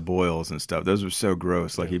about the boils and stuff. Those were so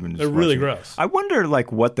gross. Like, even just they're really gross. I wonder,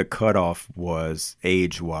 like, what the cutoff was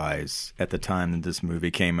age-wise at the time that this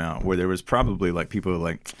movie came out, where there was probably, like, people who were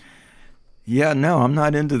like, yeah, no, I'm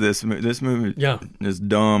not into this. This movie is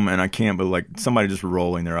dumb, and I can't. But like somebody just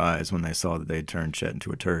rolling their eyes when they saw that they turned Chet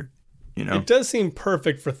into a turd. It does seem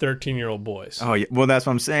perfect for 13-year-old boys. Oh yeah, well that's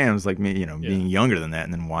what I'm saying. It was like me, being younger than that,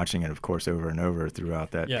 and then watching it, of course, over and over throughout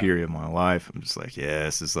that period of my life. I'm just like,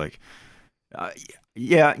 this is like,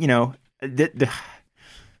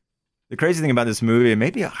 the crazy thing about this movie, and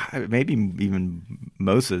maybe even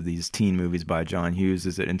most of these teen movies by John Hughes,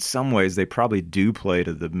 is that in some ways they probably do play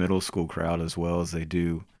to the middle school crowd as well as they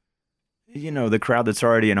do, the crowd that's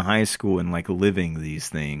already in high school and like living these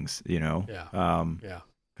things,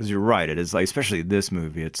 Because you're right, it is like, especially this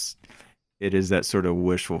movie, it is that sort of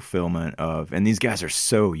wish fulfillment of, and these guys are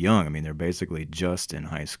so young. I mean, they're basically just in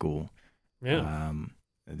high school. Yeah.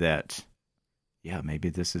 Maybe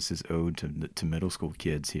this is his ode to middle school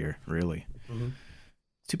kids here, really. Mm-hmm.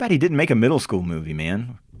 Too bad he didn't make a middle school movie,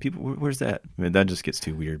 man. People, where's that? I mean, that just gets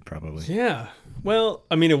too weird, probably. Yeah. Well,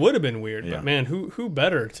 I mean, it would have been weird, but man, who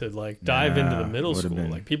better to like dive into the middle school?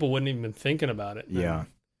 Like, people wouldn't even been thinking about it. Yeah.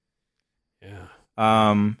 Yeah.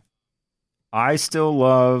 I still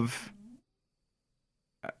love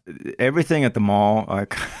everything at the mall.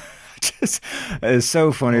 It's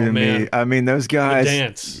so funny to me. I mean, those guys. The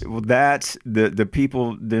dance. Well, that's the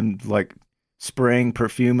people then like spraying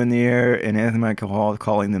perfume in the air, and Anthony Michael Hall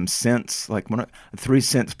calling them scents. Like, 3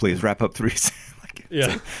 cents, please. Wrap up 3 cents.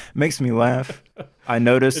 Yeah. Makes me laugh. I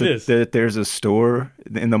noticed that there's a store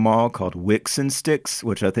in the mall called Wicks and Sticks,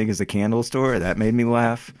 which I think is a candle store. That made me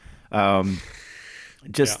laugh. The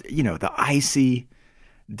icy.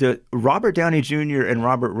 Robert Downey Jr. and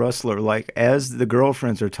Robert Russell are like, as the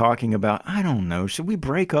girlfriends are talking about, I don't know, should we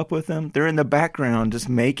break up with them? They're in the background just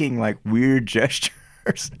making like weird gestures.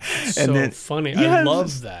 And funny. Yeah, I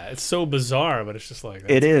love that. It's so bizarre, but it's just like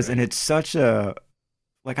it is, great. And it's such a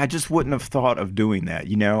like I just wouldn't have thought of doing that.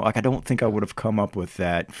 Like I don't think I would have come up with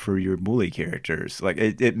that for your bully characters. Like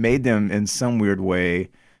it made them in some weird way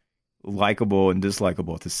likable and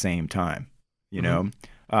dislikable at the same time. You know.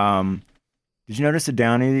 Did you notice that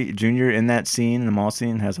Downey Jr. in that scene, in the mall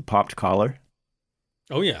scene, has a popped collar?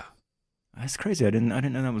 Oh yeah, that's crazy. I didn't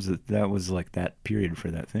know that was like that period for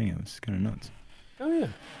that thing. It was kind of nuts. Oh yeah.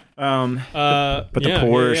 But the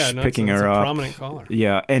Porsche picking her up, prominent collar.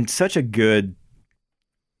 Yeah, and such a good.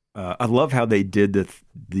 I love how they did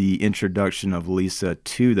the introduction of Lisa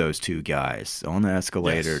to those two guys on the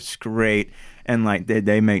escalator. Yes. It's great. And like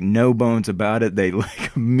they make no bones about it. They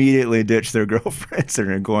like immediately ditch their girlfriends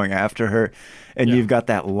and are going after her. And you've got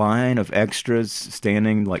that line of extras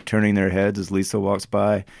standing, like turning their heads as Lisa walks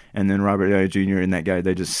by. And then Robert Downey Jr. and that guy,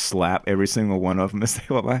 they just slap every single one of them as they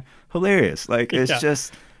walk by. Hilarious. Like it's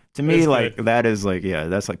just, to me, like good. That is like,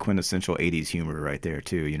 that's like quintessential 80s humor right there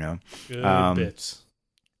too, Good bits.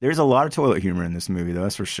 There's a lot of toilet humor in this movie, though,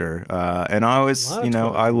 that's for sure. And I always,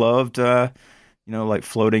 I loved, like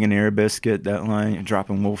floating an air biscuit, that line,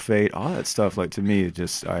 dropping Wolf Fate, all that stuff. Like to me,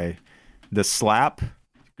 the slap,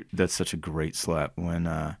 that's such a great slap when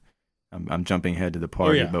I'm jumping ahead to the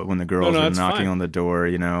party, but when the girls are knocking on the door,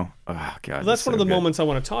 oh God. Well, that's one of the moments I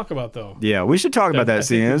want to talk about, though. Yeah, we should talk about that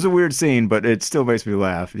scene. It was a weird scene, but it still makes me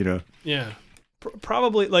laugh, Yeah,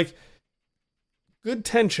 probably like good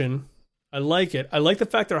tension. I like it. I like the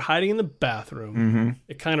fact they're hiding in the bathroom. Mm-hmm.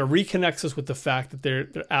 It kind of reconnects us with the fact that they're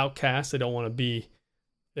outcasts. They don't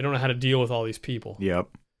know how to deal with all these people. Yep.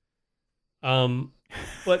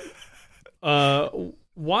 But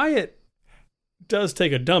Wyatt does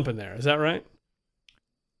take a dump in there. Is that right?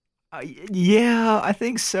 Yeah, I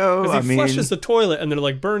think so. Because he flushes the toilet and they're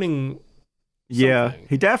like burning something. Yeah,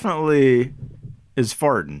 he definitely is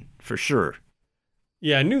farting for sure.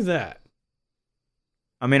 Yeah, I knew that.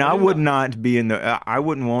 I mean, I would not be I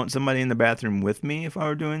wouldn't want somebody in the bathroom with me if I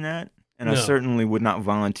were doing that. And I certainly would not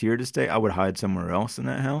volunteer to stay. I would hide somewhere else in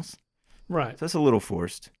that house. Right. So that's a little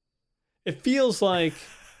forced. It feels like,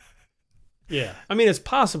 yeah. I mean, it's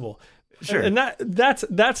possible. Sure. And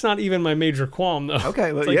that's not even my major qualm, though.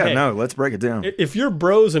 Okay. Well, like, let's break it down. If you're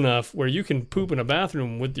bros enough where you can poop in a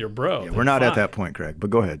bathroom with your bro. Yeah, we're not at that point, Craig,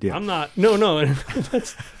 but go ahead. Yeah. I'm not. No.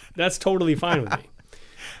 That's totally fine with me.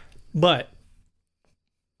 But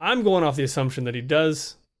I'm going off the assumption that he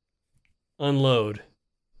does unload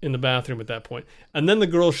in the bathroom at that point, and then the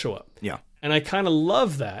girls show up. Yeah, and I kind of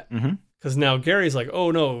love that because now Gary's like, "Oh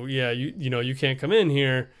no, yeah, you can't come in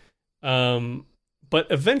here." But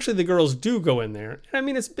eventually the girls do go in there. And I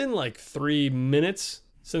mean, it's been like 3 minutes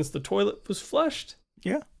since the toilet was flushed.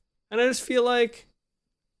 Yeah, and I just feel like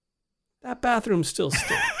that bathroom still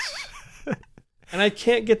stinks, and I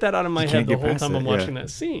can't get that out of my head the whole time I'm watching that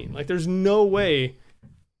scene. Like, there's no way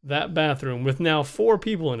that bathroom with now 4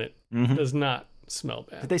 people in it does not smell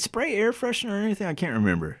bad. Did they spray air freshener or anything? I can't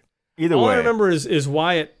remember. Either way. All I remember is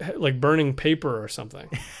Wyatt like burning paper or something.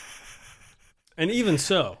 And even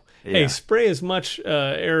so, hey, spray as much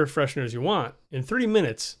air freshener as you want. In 3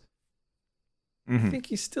 minutes, I think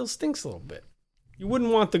he still stinks a little bit. You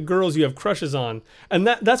wouldn't want the girls you have crushes on. And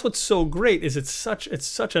that's what's so great is it's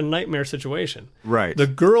such a nightmare situation. Right. The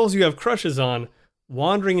girls you have crushes on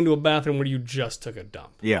wandering into a bathroom where you just took a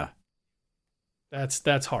dump. Yeah.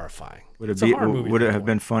 That's horrifying. Would it have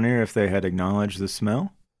been funnier if they had acknowledged the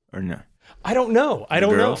smell or no? I don't know. I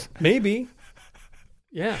don't know. Maybe.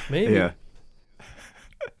 Yeah, maybe. Yeah.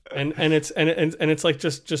 And it's like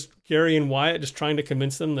just Gary and Wyatt just trying to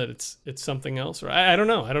convince them that it's something else. Or I don't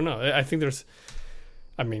know. I think there's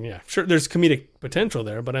comedic potential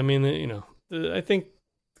there, but I mean, I think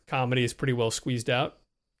comedy is pretty well squeezed out.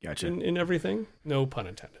 Gotcha. In everything. No pun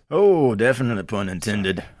intended. Oh, definitely pun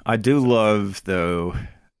intended. Sorry. I do love, though,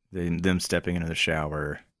 them stepping into the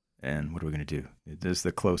shower, and what are we going to do? There's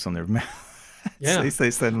the close on their mouth. Yeah. They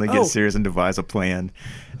suddenly get serious and devise a plan,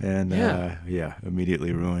 and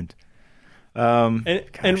immediately ruined.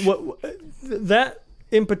 And what that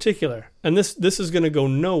in particular, and this is going to go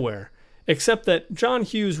nowhere, except that John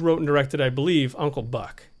Hughes wrote and directed, I believe, Uncle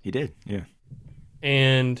Buck. He did, yeah.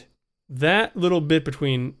 And that little bit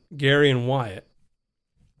between Gary and Wyatt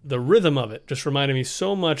the rhythm of it just reminded me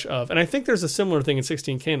so much of, and I think there's a similar thing in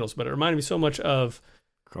 16 Candles, but it reminded me so much of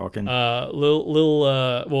Calkin.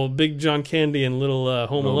 Big John Candy and Little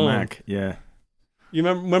Home Little Alone. Mac, yeah. You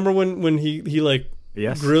remember when he like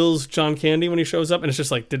grills John Candy when he shows up, and it's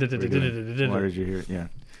just like What did you hear? Yeah.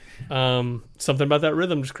 Something about that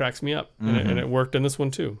rhythm just cracks me up, and it worked in this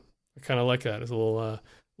one too. I kind of like that. It's a little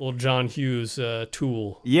John Hughes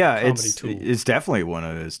tool. Yeah, tool. It's definitely one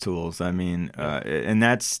of his tools. I mean, and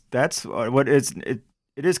that's what it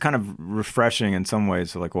is kind of refreshing in some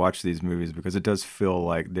ways to like watch these movies, because it does feel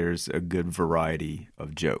like there's a good variety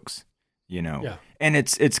of jokes, you know. Yeah. And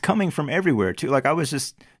it's coming from everywhere too. Like I was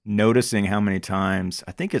just noticing how many times,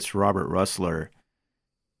 I think it's Robert Russler,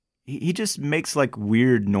 he just makes like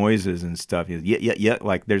weird noises and stuff. He's yeah.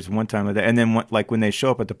 Like there's one time like that, and then like when they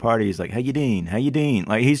show up at the party, he's like, "How you doing?"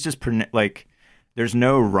 Like he's just like, there's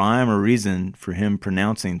no rhyme or reason for him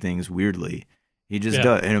pronouncing things weirdly. He just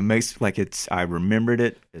does, and it makes like I remembered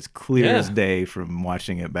it as clear as day from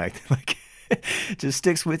watching it back. Like, it just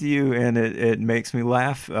sticks with you, and it makes me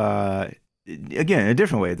laugh. Again, in a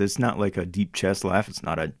different way. It's not like a deep chest laugh. It's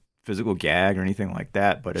not a physical gag or anything like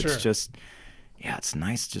that. But it's just. Yeah, it's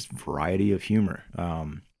nice, just variety of humor.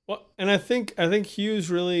 Well, and I think Hughes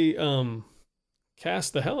really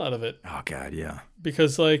cast the hell out of it. Oh God, yeah.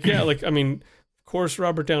 Because I mean, of course,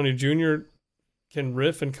 Robert Downey Jr. can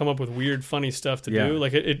riff and come up with weird, funny stuff to do.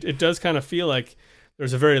 Like it does kind of feel like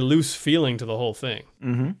there's a very loose feeling to the whole thing,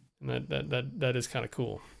 and that is kind of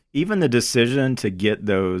cool. Even the decision to get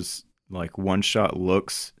those like one-shot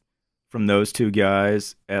looks from those two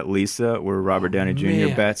guys at Lisa, where Robert Downey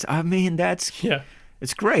Jr. bets. I mean, it's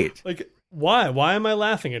great. Like, why? Why am I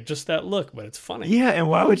laughing at just that look? But it's funny. Yeah, and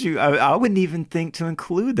why would you? I wouldn't even think to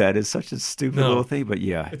include that as such a stupid little thing. But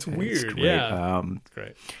yeah, it's weird. It's great. It's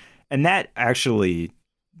great. And that actually,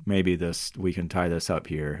 maybe we can tie this up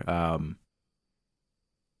here.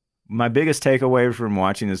 My biggest takeaway from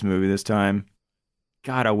watching this movie this time,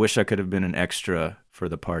 God, I wish I could have been an extra for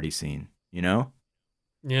the party scene. You know.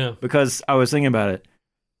 Yeah. Because I was thinking about it,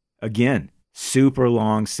 again, super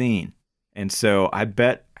long scene. And so I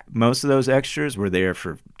bet most of those extras were there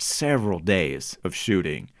for several days of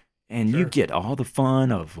shooting. And you get all the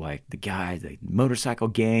fun of like the motorcycle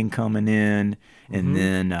gang coming in. And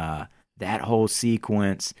then that whole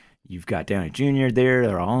sequence, you've got Downey Jr. there.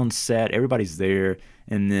 They're all on set. Everybody's there.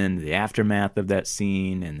 And then the aftermath of that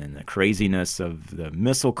scene, and then the craziness of the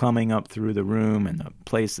missile coming up through the room and the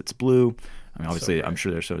place that's blue. I mean, obviously, I'm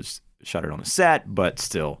sure they're shot it on the set, but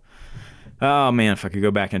still. Oh, man, if I could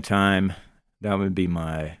go back in time, that would be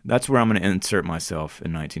that's where I'm going to insert myself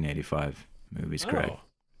in 1985 movies, Craig.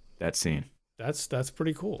 That scene. That's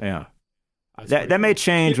pretty cool. Yeah. That may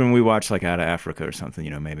change when we watch, like, Out of Africa or something.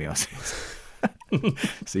 You know, maybe I'll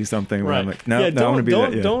see something where I'm like, no, I'm going to be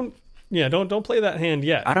that. Yeah. Don't play that hand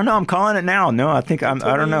yet. I don't know. I'm calling it now. No, I think I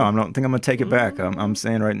don't know. I don't think I'm going to take it back. I'm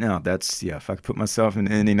saying right now, if I could put myself in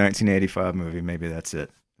any 1985 movie, maybe that's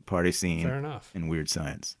it. Party scene. Fair enough. And Weird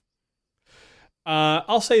Science.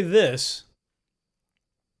 I'll say this.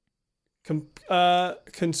 Consider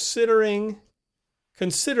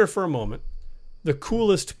for a moment the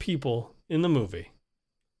coolest people in the movie.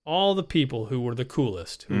 All the people who were the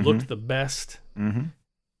coolest, who looked the best, and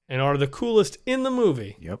are the coolest in the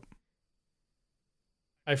movie. Yep.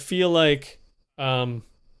 I feel like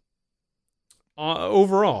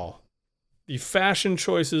overall, the fashion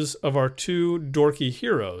choices of our two dorky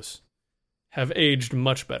heroes have aged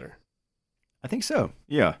much better. I think so.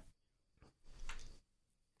 Yeah.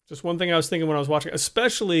 Just one thing I was thinking when I was watching,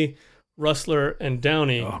 especially Russler and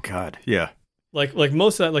Downey. Oh God, yeah. Like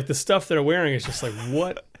most of that, like the stuff they're wearing is just like,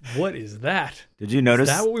 what is that? Did you notice?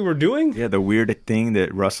 Is that what we were doing? Yeah, the weird thing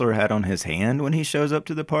that Russler had on his hand when he shows up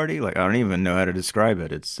to the party. Like I don't even know how to describe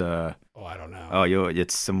it. It's I don't know. Oh,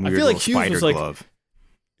 it's some weird little spider glove.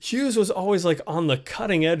 Hughes was always like on the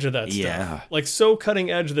cutting edge of that stuff. Yeah. Like so cutting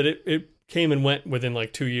edge that it came and went within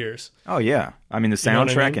like 2 years. Oh yeah. I mean the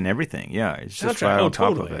soundtrack and everything. Yeah. It's just right on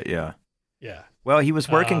top of it. Yeah. Yeah. Well, he was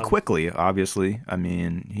working quickly, obviously. I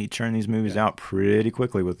mean, he churned these movies out pretty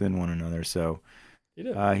quickly within one another, so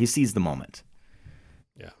he seized the moment.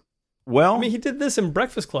 Yeah. Well, I mean, he did this in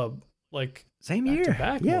Breakfast Club, like same back year, to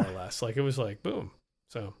back, more or less. Like it was like boom.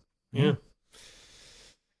 So yeah.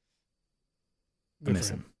 I miss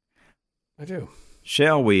him. I do.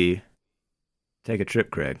 Shall we take a trip,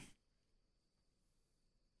 Craig,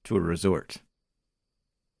 to a resort?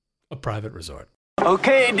 A private resort.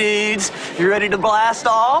 Okay, dudes, you ready to blast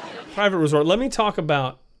off? Private Resort. Let me talk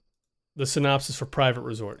about the synopsis for Private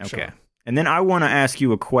Resort. Okay. Sean. And then I want to ask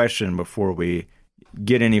you a question before we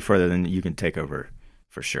get any further, then you can take over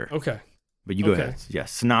for sure. Okay. But you go ahead.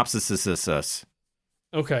 Yes, synopsis is us.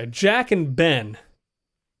 Okay, Jack and Ben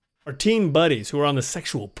are teen buddies who are on the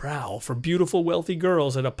sexual prowl for beautiful, wealthy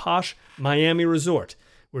girls at a posh Miami resort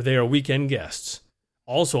where they are weekend guests.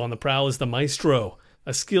 Also on the prowl is the Maestro,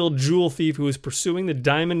 a skilled jewel thief who is pursuing the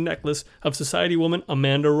diamond necklace of society woman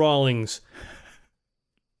Amanda Rawlings.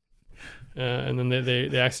 And then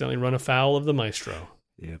they accidentally run afoul of the Maestro.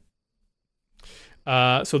 Yep.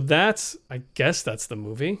 So I guess that's the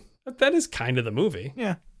movie. That is kind of the movie.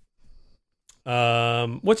 Yeah.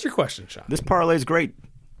 What's your question, Sean? This parlay's great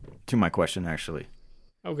to my question, actually.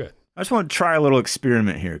 Oh, good. I just want to try a little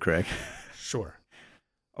experiment here, Craig. Sure.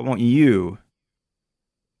 I want you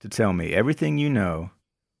to tell me everything you know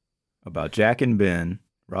about Jack and Ben,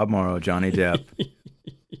 Rob Morrow, Johnny Depp,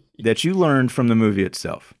 that you learned from the movie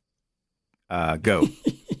itself. Go.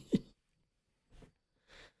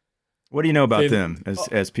 What do you know about them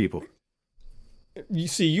as people? You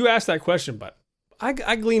see, you asked that question, but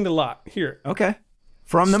I gleaned a lot here. Okay.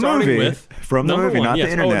 From the movie. Not the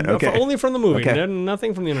internet. Okay. Only from the movie. Okay.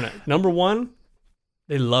 Nothing from the internet. Number one,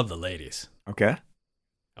 they love the ladies. Okay.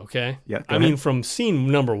 Okay? Yeah. I mean, from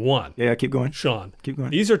scene number one. Yeah, keep going. Sean. Keep going.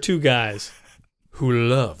 These are two guys who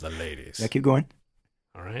love the ladies. Yeah, keep going.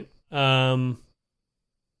 All right.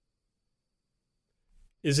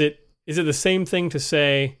 Is it the same thing to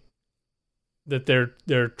say that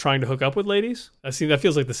they're trying to hook up with ladies? That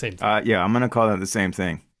feels like the same thing. Yeah, I'm gonna call that the same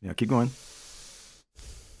thing. Yeah, keep going.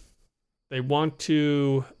 They want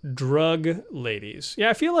to drug ladies. Yeah,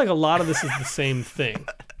 I feel like a lot of this is the same thing.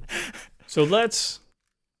 So let's.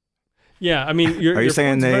 Yeah, I mean, your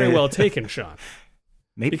saying point's very well taken, Sean.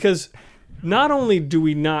 Maybe because not only do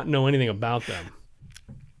we not know anything about them.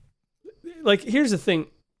 Like, here's the thing.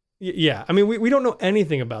 Yeah, I mean, we don't know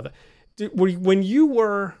anything about that. When you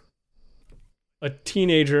were a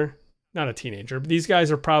teenager, not a teenager, but these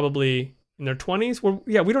guys are probably in their 20s.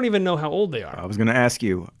 We don't even know how old they are. I was going to ask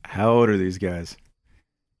you, how old are these guys?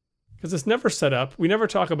 Because it's never set up. We never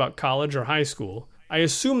talk about college or high school. I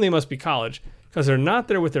assume they must be college because they're not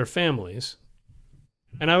there with their families.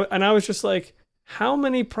 And I was just like, how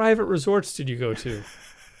many private resorts did you go to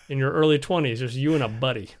in your early 20s? Just you and a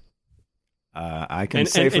buddy. I can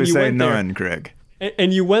safely say none, Craig.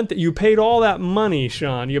 And you went. You paid all that money,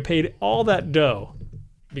 Sean. You paid all that dough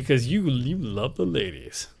because you love the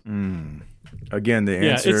ladies. Again, the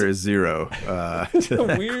answer is zero. It's a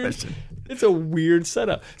weird. Question. It's a weird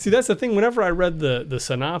setup. See, that's the thing. Whenever I read the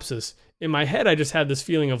synopsis in my head, I just had this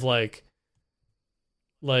feeling of like,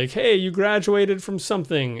 hey, you graduated from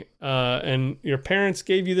something, and your parents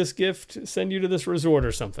gave you this gift to send you to this resort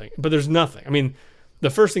or something. But there's nothing. I mean,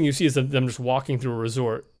 the first thing you see is them just walking through a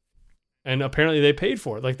resort. And apparently they paid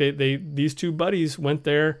for it. Like these two buddies went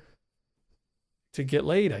there to get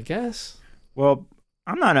laid, I guess. Well,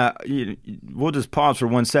 I'm not we'll just pause for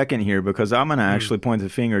 1 second here because I'm going to actually point the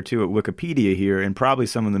finger to at Wikipedia here and probably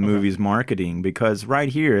some of the movie's marketing, because right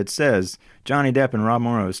here it says Johnny Depp and Rob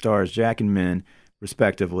Morrow stars Jack and Ben,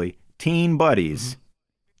 respectively, teen buddies.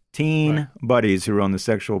 Teen buddies who are on the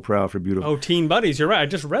sexual prowl for beautiful. Oh, teen buddies. You're right. I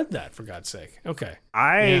just read that, for God's sake. Okay.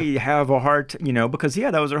 I have a heart, because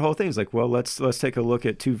that was their whole thing. It's like, well, let's take a look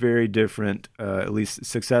at two very different, at least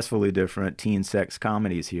successfully different teen sex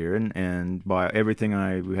comedies here. And by everything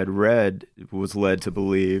I had read, was led to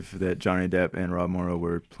believe that Johnny Depp and Rob Morrow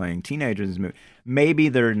were playing teenagers in this movie. Maybe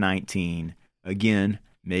they're 19. Again,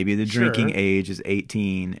 maybe the drinking age is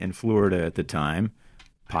 18 in Florida at the time.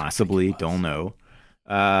 Possibly. Don't know.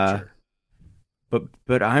 Sure.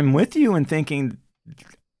 But I'm with you in thinking,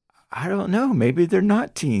 I don't know, maybe they're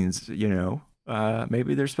not teens,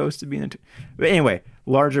 maybe they're supposed to be in but anyway,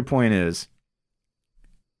 larger point is,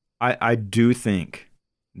 I do think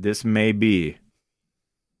this may be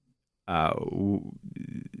the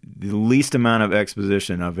least amount of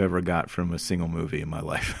exposition I've ever got from a single movie in my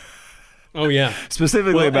life. Oh yeah.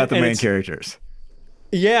 Specifically about the main characters.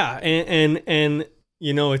 Yeah, and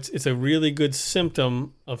it's a really good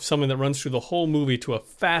symptom of something that runs through the whole movie to a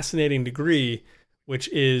fascinating degree, which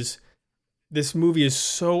is this movie is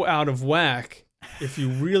so out of whack. If you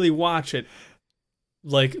really watch it,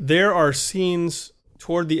 like there are scenes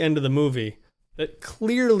toward the end of the movie that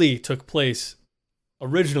clearly took place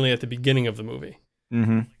originally at the beginning of the movie.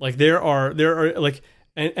 Mm-hmm. Like there are like,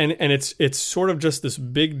 and it's sort of just this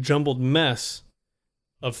big jumbled mess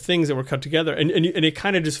of things that were cut together, and it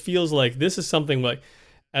kind of just feels like this is something like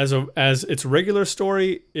as its regular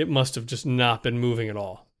story, it must have just not been moving at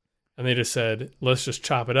all, and they just said, let's just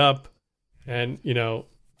chop it up, and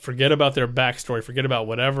forget about their backstory, forget about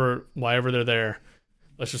why ever they're there.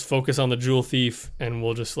 Let's just focus on the jewel thief, and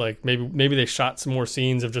we'll just like maybe they shot some more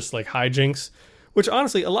scenes of just like hijinks which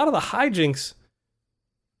honestly, a lot of the hijinks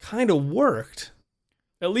kind of worked,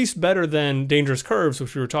 at least better than Dangerous Curves,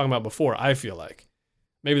 which we were talking about before, I feel like.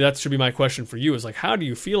 Maybe that should be my question for you, is like, how do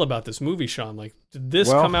you feel about this movie, Sean? Like, did this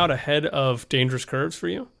come out ahead of Dangerous Curves for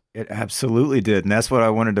you? It absolutely did, and that's what I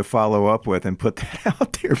wanted to follow up with and put that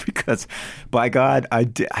out there, because, by God, I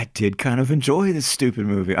did kind of enjoy this stupid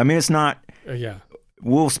movie. I mean, it's not... Yeah.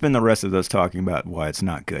 We'll spend the rest of this talking about why it's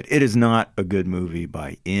not good. It is not a good movie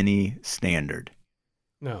by any standard.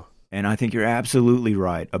 No. And I think you're absolutely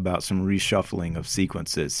right about some reshuffling of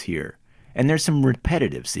sequences here. And there's some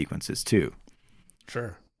repetitive sequences, too.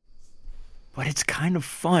 Sure. But it's kind of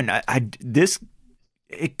fun.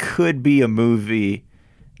 It could be a movie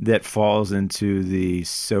that falls into the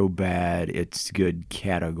so bad it's good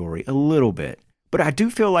category a little bit. But I do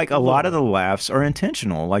feel like a lot of the laughs are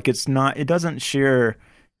intentional. Like it doesn't share,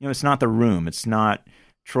 it's not The Room. It's not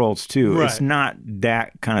Trolls 2. Right. It's not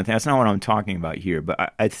that kind of thing. That's not what I'm talking about here.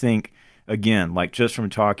 But I think, again, like just from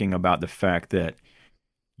talking about the fact that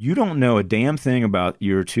you don't know a damn thing about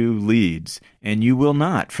your two leads, and you will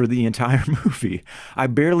not for the entire movie. I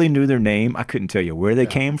barely knew their name. I couldn't tell you where they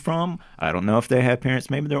came from. I don't know if they had parents.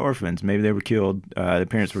 Maybe they're orphans. Maybe they were killed. Their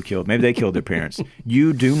parents were killed. Maybe they killed their parents.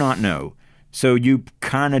 You do not know. So you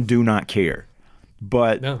kind of do not care.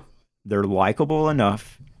 But they're likable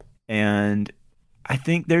enough, and I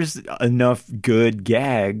think there's enough good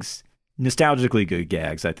gags, nostalgically good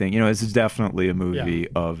gags, I think. This is definitely a movie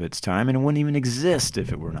of its time, and it wouldn't even exist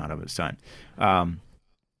if it were not of its time.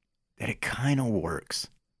 That it kind of works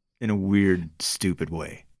in a weird, stupid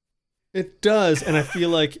way. It does, and I feel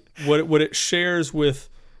like what it shares with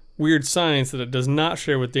Weird Science that it does not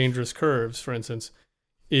share with Dangerous Curves, for instance,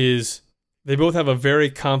 is they both have a very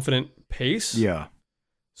confident pace. Yeah.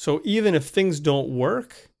 So even if things don't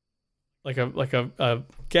work, like a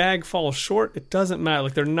gag falls short, it doesn't matter.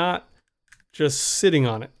 Like they're not just sitting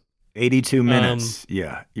on it. 82 minutes.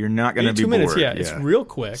 You're not going to be bored. 82 minutes, it's real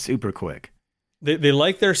quick. Super quick. They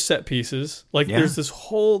like their set pieces. Like there's the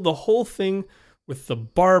whole thing with the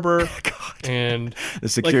barber and the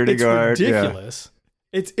security guard. It's ridiculous.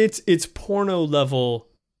 Yeah. It's porno level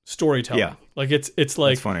storytelling. Yeah. Like it's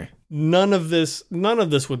like that's funny. None of this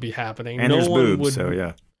would be happening. And no there's one boobs, would. So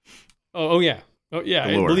yeah. Oh yeah.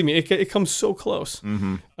 Believe me, it comes so close.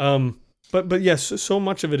 Mm-hmm. But yes, so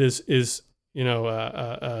much of it is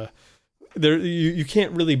there. You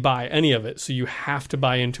can't really buy any of it, so you have to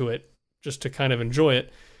buy into it just to kind of enjoy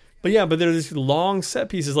it. But there's these long set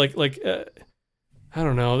pieces, like I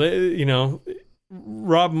don't know,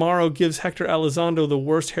 Rob Morrow gives Hector Elizondo the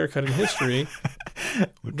worst haircut in history,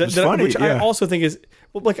 which I also think is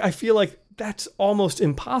I feel like that's almost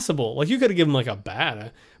impossible. Like you could have given him like a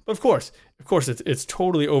bad, but of course it's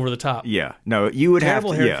totally over the top. Yeah, no, you would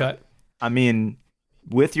Terrible have to. Haircut. Yeah. I mean,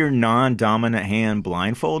 with your non-dominant hand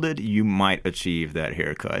blindfolded, you might achieve that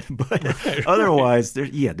haircut, but otherwise,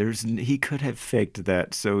 he could have faked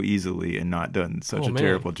that so easily and not done such a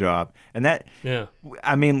terrible job. And that,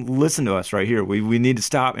 I mean, listen to us right here. We need to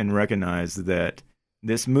stop and recognize that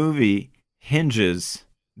this movie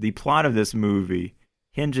the plot of this movie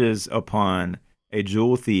hinges upon a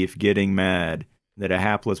jewel thief getting mad that a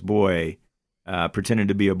hapless boy pretended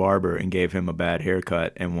to be a barber and gave him a bad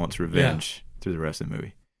haircut and wants revenge through the rest of the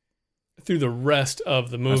movie. Through the rest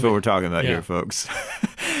of the movie. That's what we're talking about here, folks.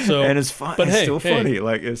 So, and it's fun. But it's still funny.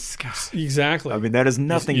 Like it's exactly. I mean, that is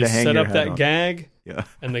nothing you to hang set your up hat that on. gag,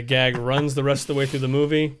 and the gag runs the rest of the way through the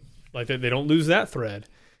movie. Like they don't lose that thread.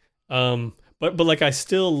 But like I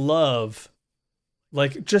still love,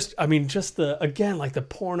 like just the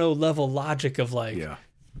porno level logic of like.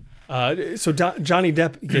 So Johnny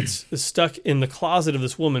Depp gets stuck in the closet of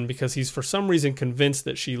this woman because he's for some reason convinced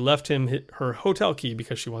that she left him her hotel key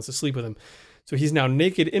because she wants to sleep with him. So he's now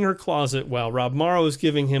naked in her closet while Rob Morrow is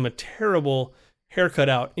giving him a terrible haircut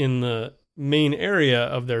out in the main area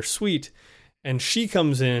of their suite. And she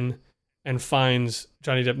comes in and finds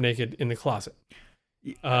Johnny Depp naked in the closet.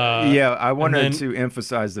 I wanted to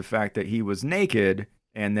emphasize the fact that he was naked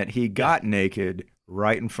and that he got naked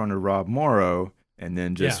right in front of Rob Morrow. And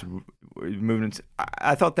then just moving into...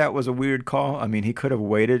 I thought that was a weird call. I mean, he could have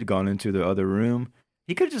waited, gone into the other room.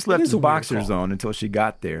 He could have just left his boxers on until she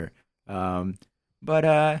got there.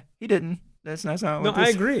 But he didn't. That's not how it No, I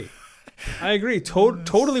agree.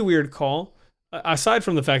 Totally weird call. Aside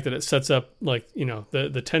from the fact that it sets up,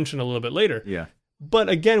 the tension a little bit later. Yeah. But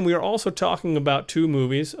again, we are also talking about two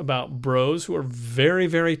movies about bros who are very,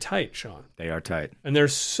 very tight, Sean. They are tight. And they're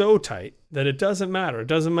so tight that it doesn't matter. It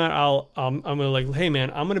doesn't matter. I'm going to hey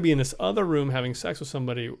man, I'm going to be in this other room having sex with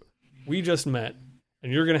somebody we just met,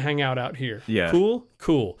 and you're going to hang out here. Yeah. Cool?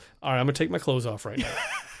 Cool. All right, I'm going to take my clothes off right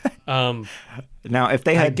Now, if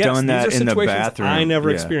they had done that in the bathroom, I never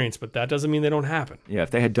experienced, but that doesn't mean they don't happen. Yeah,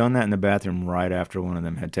 if they had done that in the bathroom right after one of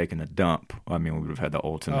them had taken a dump, I mean, we would have had the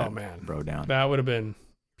ultimate bro down. That would have been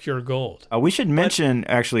pure gold. We should mention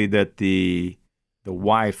actually that the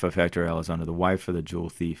wife of Hector Elizondo, the wife of the jewel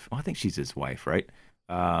thief, I think she's his wife, right?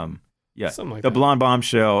 Yeah, something like the that. blonde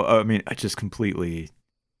bombshell. I mean, I just completely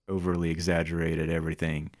overly exaggerated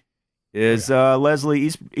everything. Is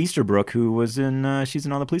Leslie Easterbrook, who was in she's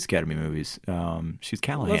in all the Police Academy movies. She's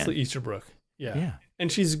Callahan. Leslie Easterbrook. Yeah.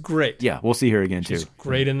 And she's great. Yeah, we'll see her again too. She's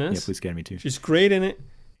great in this. Yeah, Police Academy too. She's great in it.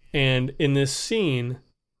 And in this scene,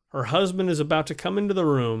 her husband is about to come into the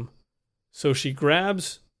room, so she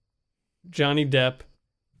grabs Johnny Depp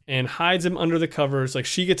and hides him under the covers. Like,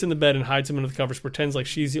 she gets in the bed and hides him under the covers, pretends like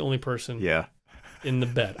she's the only person in the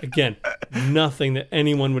bed. Again, nothing that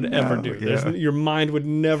anyone would ever do. Your mind would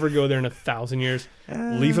never go there in 1,000 years.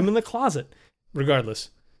 Leave him in the closet, regardless.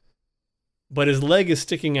 But his leg is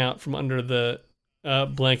sticking out from under the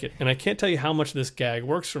blanket. And I can't tell you how much this gag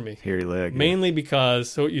works for me. Hairy leg. Mainly because,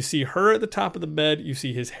 so you see her at the top of the bed, you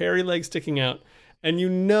see his hairy leg sticking out, and you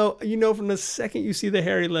know from the second you see the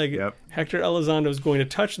hairy leg, Hector Elizondo is going to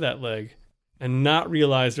touch that leg and not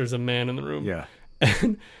realize there's a man in the room. Yeah.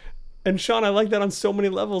 And Sean, I like that on so many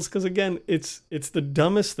levels because, again, it's the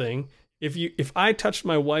dumbest thing. If I touched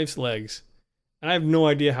my wife's legs, and I have no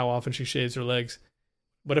idea how often she shaves her legs,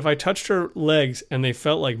 but if I touched her legs and they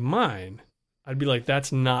felt like mine, I'd be like,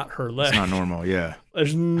 that's not her leg. It's not normal, yeah.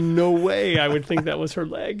 There's no way I would think that was her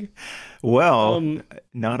leg. Well,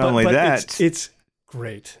 not only that. It's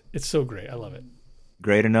great. It's so great. I love it.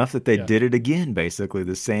 Great enough that they did it again, basically.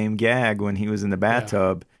 The same gag when he was in the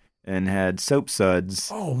bathtub. And had soap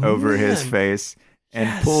suds over his face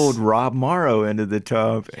and pulled Rob Morrow into the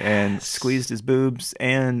tub and squeezed his boobs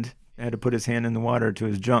and had to put his hand in the water to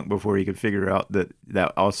his junk before he could figure out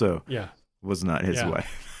that also was not his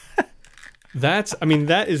wife. That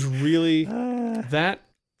is really, that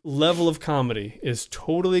level of comedy is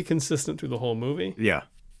totally consistent through the whole movie. Yeah.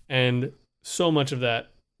 And so much of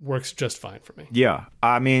that works just fine for me. Yeah.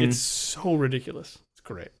 I mean, it's so ridiculous.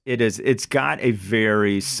 Great. It is. It's got a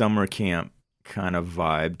very summer camp kind of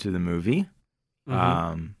vibe to the movie.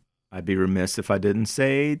 Mm-hmm. I'd be remiss if I didn't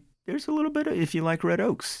say there's a little bit of, if you like Red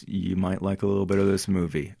Oaks, you might like a little bit of this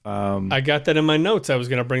movie. I got that in my notes. I was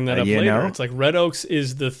going to bring that up later. It's like Red Oaks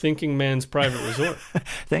is the thinking man's private resort.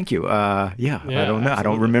 Thank you. I don't know. Absolutely. I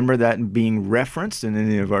don't remember that being referenced in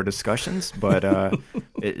any of our discussions, but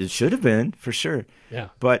it should have been for sure. Yeah,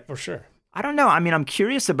 but for sure. I don't know. I mean, I'm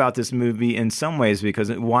curious about this movie in some ways because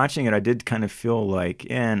watching it, I did kind of feel like,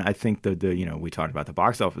 and I think we talked about the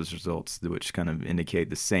box office results, which kind of indicate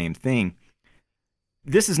the same thing.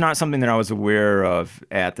 This is not something that I was aware of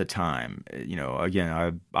at the time.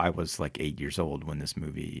 Again, I was like 8 years old when this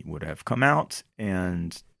movie would have come out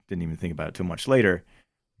and didn't even think about it too much later.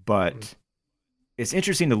 But it's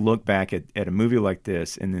interesting to look back at a movie like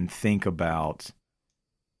this and then think about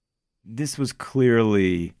this was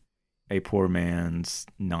clearly a poor man's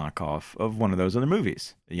knockoff of one of those other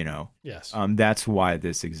movies, Yes. That's why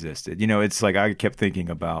this existed. It's like I kept thinking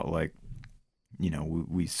about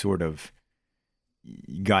we sort of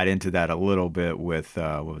got into that a little bit with,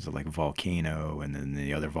 what was it, like Volcano and then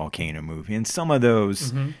the other Volcano movie. And some of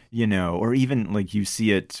those, or even like you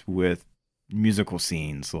see it with musical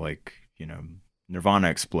scenes like, Nirvana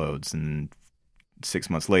explodes and 6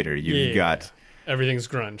 months later you've got... Everything's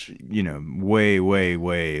grunge. Way, way,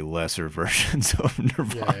 way lesser versions of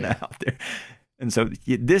Nirvana out there. And so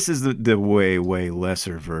this is the way, way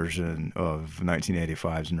lesser version of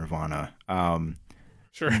 1985's Nirvana.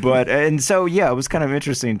 Sure. And so, it was kind of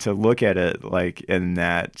interesting to look at it like in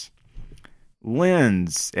that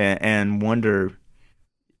lens and wonder,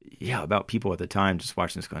 about people at the time just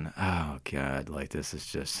watching this going, oh, God, like this is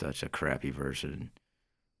just such a crappy version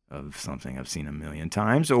of something I've seen a million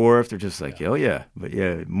times, or if they're just like,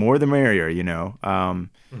 but more the merrier,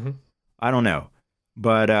 I don't know,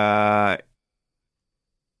 but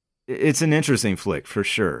it's an interesting flick for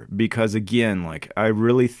sure, because again, like I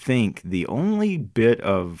really think the only bit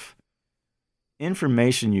of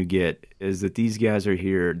information you get is that these guys are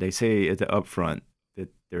here. They say at the upfront that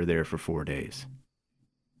they're there for 4 days.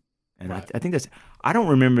 And right. I think I don't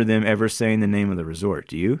remember them ever saying the name of the resort.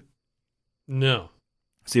 Do you? No.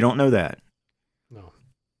 So you don't know that? No.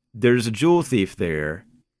 There's a jewel thief there,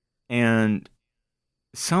 and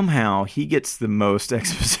somehow he gets the most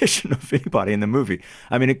exposition of anybody in the movie.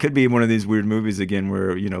 I mean, it could be one of these weird movies again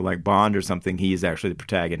where, like Bond or something, he's actually the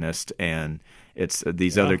protagonist, and it's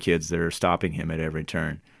these other kids that are stopping him at every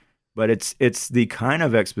turn. But it's the kind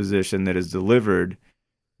of exposition that is delivered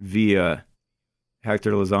via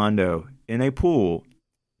Hector Elizondo in a pool,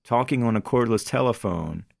 talking on a cordless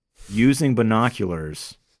telephone, using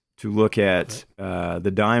binoculars to look at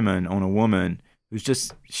the diamond on a woman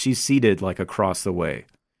she's seated like across the way.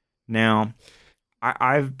 Now,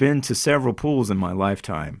 I've been to several pools in my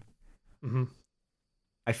lifetime. Mm-hmm.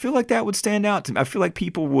 I feel like that would stand out to me. I feel like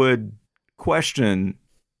people would question,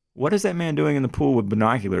 what is that man doing in the pool with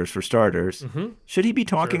binoculars, for starters? Mm-hmm. Should he be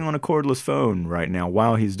talking on a cordless phone right now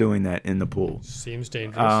while he's doing that in the pool? Seems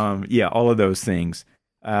dangerous. Yeah, all of those things.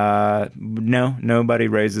 No, nobody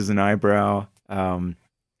raises an eyebrow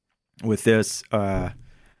with this.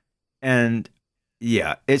 And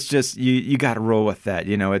yeah, it's just, you got to roll with that.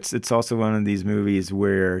 You know, it's also one of these movies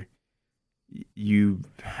where you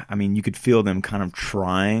could feel them kind of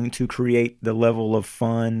trying to create the level of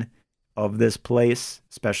fun of this place,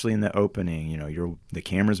 especially in the opening. You know, the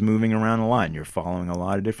camera's moving around a lot and you're following a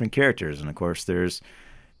lot of different characters. And of course there's,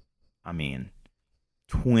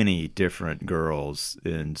 20 different girls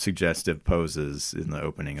in suggestive poses in the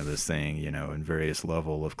opening of this thing, you know, in various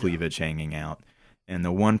level of cleavage hanging out. And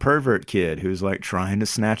the one pervert kid who's like trying to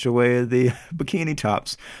snatch away the bikini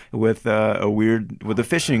tops with with a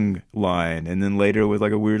fishing line, and then later with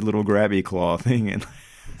like a weird little grabby claw thing. And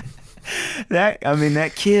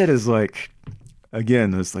that kid is like,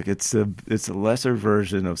 again, it's a lesser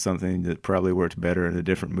version of something that probably worked better in a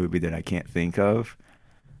different movie that I can't think of.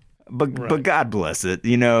 But God bless it,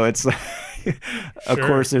 you know. It's like, of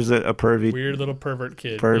course, there's a pervy, weird little pervert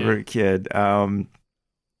kid. Kid. And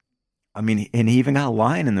he even got a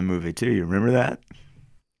line in the movie too. You remember that?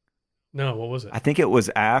 No, what was it? I think it was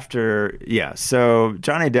after. Yeah. So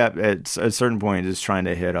Johnny Depp at a certain point is trying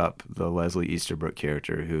to hit up the Leslie Easterbrook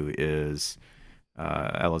character, who is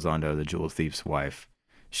Elizondo, the jewel thief's wife.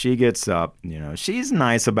 She gets up, you know, she's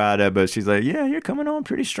nice about it, but she's like, yeah, you're coming on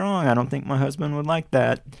pretty strong. I don't think my husband would like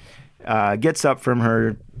that. Gets up from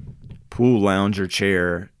her pool lounger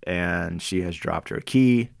chair, and she has dropped her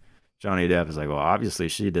key. Johnny Depp is like, well, obviously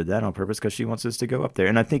she did that on purpose because she wants us to go up there.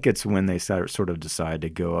 And I think it's when they sort of decide to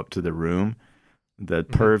go up to the room. The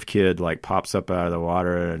perv kid like pops up out of the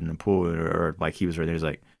water in the pool, or like he was right there. He's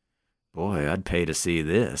like, boy, I'd pay to see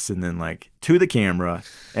this. And then like to the camera,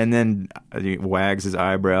 and then he wags his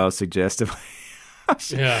eyebrows suggestively.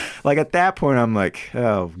 Yeah. Like at that point, I'm like,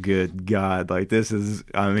 oh, good God. Like this is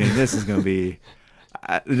going to be,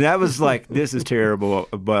 that was like, this is terrible,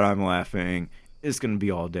 but I'm laughing. It's going to be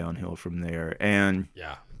all downhill from there. And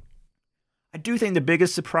yeah, I do think the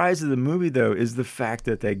biggest surprise of the movie, though, is the fact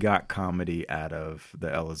that they got comedy out of the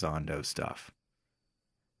Elizondo stuff.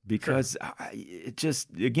 Because it just,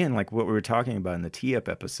 again, like what we were talking about in the Tee-Up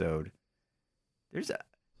episode, there's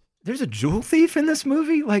a jewel thief in this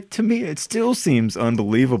movie. Like, to me, it still seems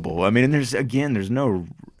unbelievable. I mean, and there's no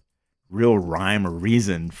real rhyme or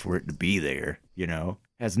reason for it to be there, you know?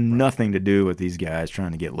 It has nothing to do with these guys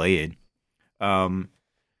trying to get laid.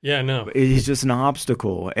 Yeah, no. He's just an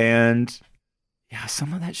obstacle. And yeah,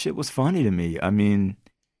 some of that shit was funny to me. I mean,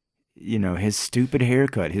 you know, his stupid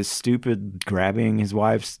haircut, his stupid grabbing his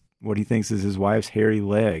wife's, what he thinks is his wife's hairy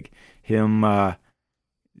leg, him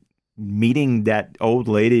meeting that old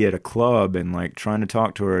lady at a club and like trying to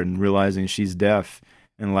talk to her and realizing she's deaf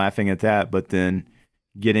and laughing at that, but then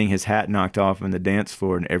getting his hat knocked off on the dance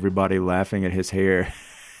floor and everybody laughing at his hair.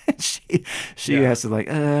 she has to like,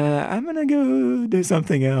 I'm gonna go do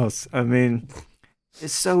something else. I mean,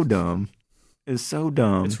 it's so dumb.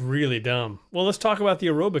 It's really dumb. Well, let's talk about the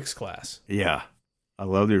aerobics class. Yeah, I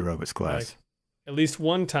love the aerobics class. Like, at least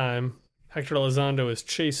one time, Hector Elizondo is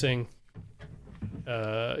chasing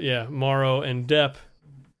Morrow and Depp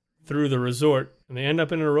through the resort, and they end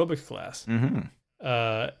up in an aerobics class. Mm-hmm.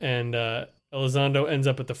 And Elizondo ends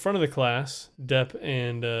up at the front of the class. Depp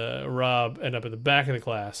and Rob end up at the back of the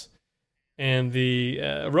class. And the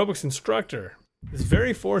aerobics instructor is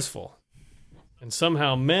very forceful and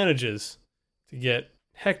somehow manages to get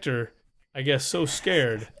Hector, I guess, so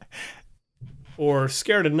scared or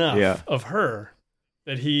scared enough of her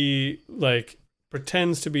that he like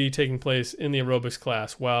pretends to be taking place in the aerobics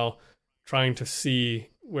class while trying to see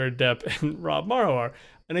where Depp and Rob Morrow are.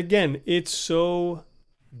 And again, it's so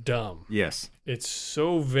dumb. Yes. It's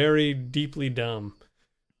so very deeply dumb.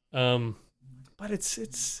 But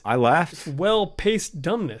it's I laughed. It's well-paced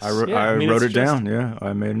dumbness. I wrote it down. Yeah,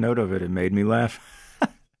 I made a note of it. It made me laugh.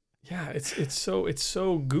 Yeah, it's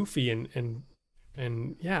so goofy and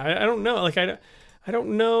yeah, I don't know. Like I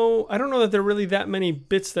don't know that there are really that many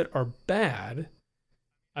bits that are bad.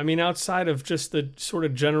 I mean, outside of just the sort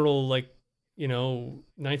of general, like, you know,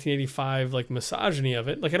 1985 like misogyny of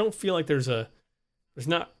it. Like I don't feel like there's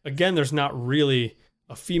not really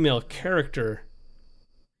a female character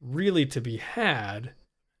really to be had.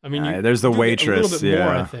 I mean, there's the waitress, a little bit more,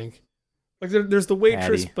 I think. Like there's the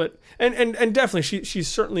waitress, Addie. but and definitely she's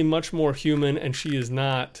certainly much more human, and she is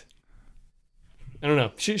not. I don't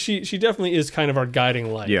know. She definitely is kind of our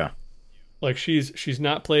guiding light. Yeah. Like she's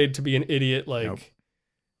not played to be an idiot like Nope.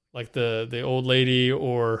 like the old lady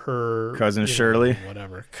or her Cousin Shirley.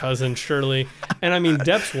 whatever, cousin Shirley. And I mean,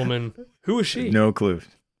 Depp's woman. Who is she? No clue.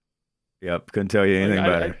 Yep, couldn't tell you anything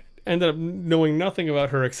about her. I ended up knowing nothing about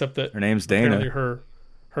her except that Her name's apparently Dana.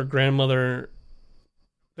 her grandmother.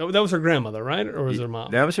 That was her grandmother, right? Or was it her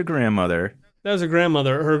mom? That was her grandmother. That was her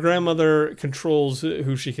grandmother. Her grandmother controls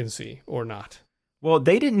who she can see or not. Well,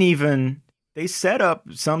 they didn't even. They set up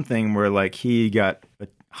something where like he got a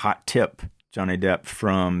hot tip, Johnny Depp,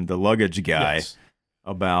 from the luggage guy Yes.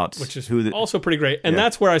 about Which is who the, also pretty great. And Yeah.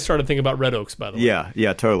 that's where I started thinking about Red Oaks, by the way.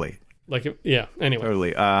 Yeah, totally. Like, yeah, anyway.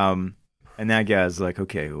 Totally. And that guy's like,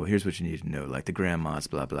 okay, well, here's what you need to know. Like the grandma's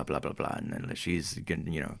blah, blah, blah, blah, blah. And then she's,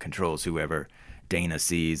 controls whoever Dana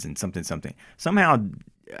sees and something. Somehow,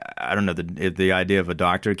 I don't know, the idea of a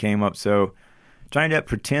doctor came up. So Johnny Depp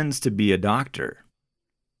pretends to be a doctor.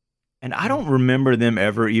 And I don't remember them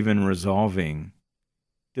ever even resolving.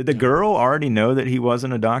 Did the girl already know that he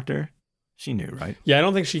wasn't a doctor? She knew, right? Yeah, I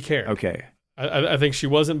don't think she cared. Okay. I think she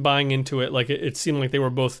wasn't buying into it. Like it seemed like they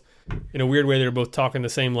were both, in a weird way, they were both talking the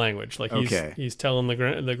same language. Like he's telling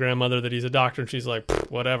the grandmother that he's a doctor, and she's like,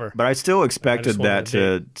 whatever. But I still expected that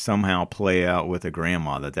wanted to somehow play out with a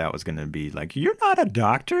grandma, that was going to be like, you're not a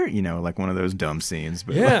doctor? Like one of those dumb scenes.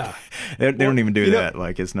 But Yeah. like, they don't even do you know- that.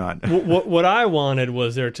 Like it's not. What I wanted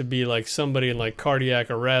was there to be like somebody in like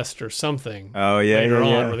cardiac arrest or something. Oh, yeah, later yeah, on,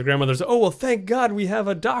 yeah. where the grandmother's, oh well, thank God we have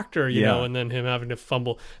a doctor, you Yeah. know, and then him having to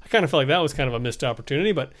fumble. I kind of felt like that was kind of a missed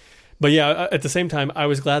opportunity, but yeah, at the same time, I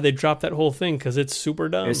was glad they dropped that whole thing because it's super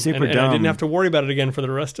dumb. It's super and I dumb. didn't have to worry about it again for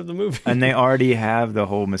the rest of the movie. And they already have the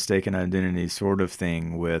whole mistaken identity sort of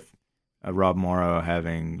thing with Rob Morrow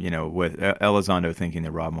having, with Elizondo thinking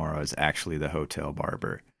that Rob Morrow is actually the hotel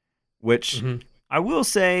barber, which I will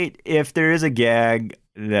say, if there is a gag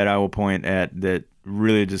that I will point at that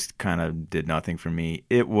really just kind of did nothing for me,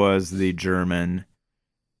 it was the German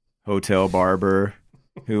hotel barber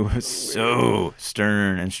who was so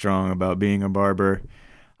stern and strong about being a barber.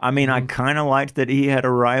 I mean, I kind of liked that he had a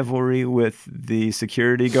rivalry with the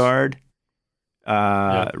security guard,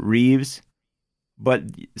 Reeves. But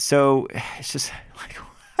so it's just like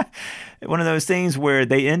one of those things where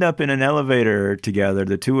they end up in an elevator together,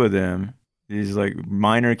 the two of them, these like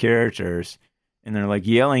minor characters, and they're like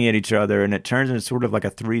yelling at each other, and it turns into sort of like a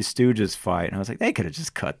Three Stooges fight. And I was like, they could have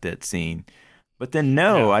just cut that scene. But then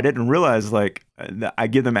I didn't realize, like, I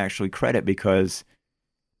give them actually credit because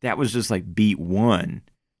that was just like beat one.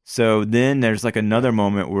 So then there's like another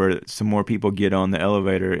moment where some more people get on the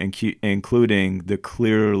elevator, including the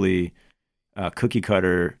clearly cookie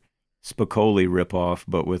cutter Spicoli ripoff,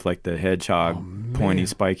 but with like the hedgehog pointy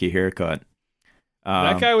spiky haircut.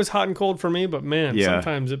 That guy was hot and cold for me, but man,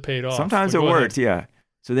 sometimes it paid off. Sometimes it worked, yeah.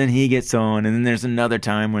 So then he gets on, and then there's another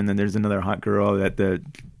time when then there's another hot girl that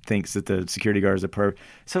thinks that the security guard is a perv.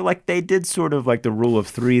 So like they did sort of like the rule of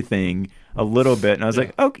three thing a little bit, and I was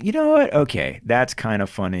like, oh, you know what? Okay, that's kind of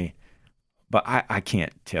funny. But I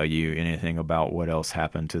can't tell you anything about what else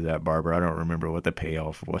happened to that barber. I don't remember what the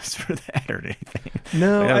payoff was for that or anything.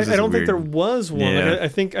 No, That was I just don't think weird. there was one. Yeah.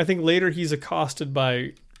 Like, I think later he's accosted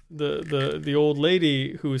by the old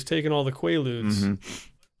lady who was taking all the Quaaludes.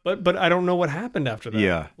 But I don't know what happened after that.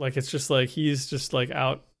 Yeah. Like it's just like he's just like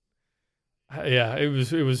out. Yeah, it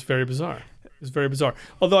was very bizarre. It was very bizarre.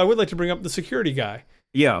 Although I would like to bring up the security guy.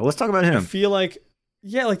 Yeah, let's talk about I him. feel like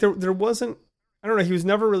there wasn't. I don't know. He was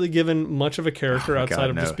never really given much of a character outside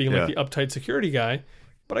of just being like the uptight security guy.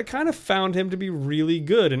 But I kind of found him to be really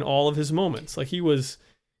good in all of his moments. Like he was,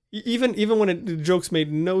 even when the jokes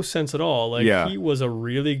made no sense at all. Like he was a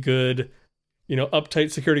really good, uptight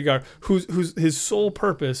security guard whose his sole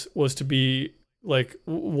purpose was to be like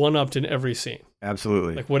one-upped in every scene.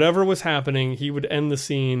 Absolutely. Like whatever was happening, he would end the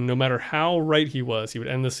scene, no matter how right he was. He would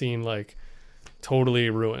end the scene like totally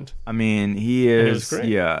ruined. I mean, he is, great.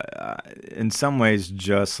 in some ways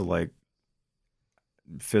just like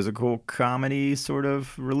physical comedy sort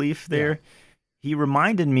of relief there. He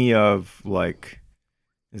reminded me of like,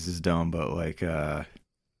 this is dumb, but like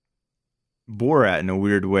Borat in a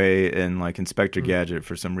weird way, and like Inspector Gadget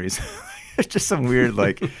for some reason. It's just some weird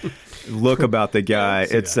like look about the guy.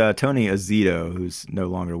 It's Tony Azito, who's no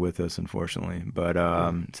longer with us, unfortunately. But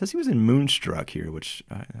it says he was in Moonstruck here, which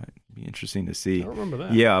would be interesting to see. I don't remember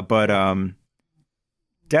that. Yeah, but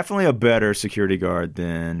definitely a better security guard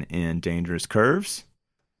than in Dangerous Curves.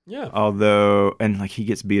 Yeah. Although, and like he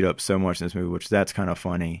gets beat up so much in this movie, which that's kind of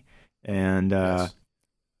funny. And Yes.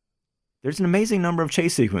 there's an amazing number of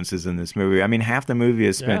chase sequences in this movie. I mean, half the movie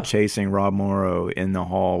is spent chasing Rob Morrow in the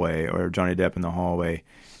hallway, or Johnny Depp in the hallway.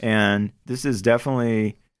 And this is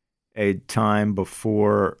definitely a time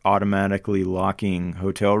before automatically locking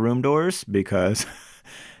hotel room doors, because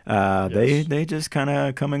they just kind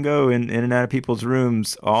of come and go in and out of people's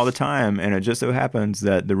rooms all the time. And it just so happens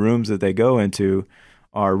that the rooms that they go into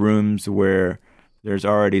are rooms where there's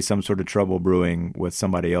already some sort of trouble brewing with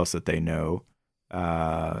somebody else that they know,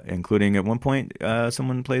 including at one point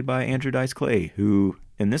someone played by Andrew Dice Clay, who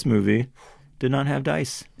in this movie did not have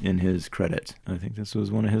Dice in his credit. I think this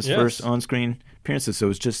was one of his first on-screen appearances, so it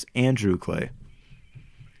was just Andrew Clay.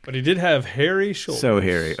 But he did have hairy shoulders. So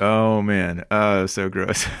hairy. Oh, man. So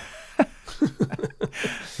gross. I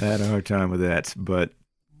had a hard time with that. But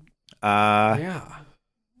yeah.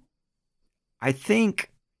 I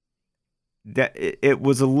think that it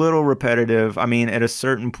was a little repetitive. I mean, at a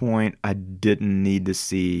certain point, I didn't need to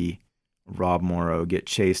see Rob Morrow get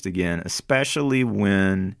chased again, especially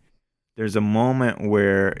when there's a moment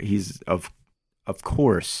where he's, of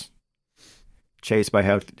course, chased by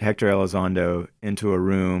Hector Elizondo into a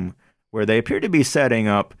room where they appear to be setting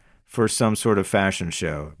up for some sort of fashion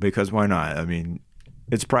show, because why not? I mean,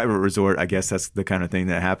 it's a private resort. I guess that's the kind of thing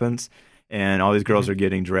that happens. And all these girls are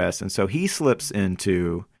getting dressed. And so he slips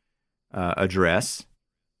into a dress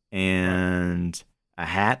and a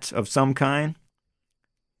hat of some kind.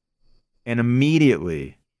 And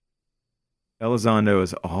immediately, Elizondo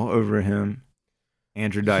is all over him.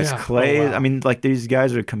 Andrew Dice Clay. Oh, wow. I mean, like, these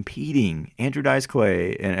guys are competing. Andrew Dice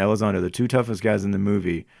Clay and Elizondo, the two toughest guys in the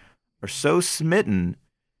movie, are so smitten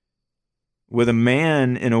with a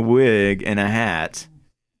man in a wig and a hat.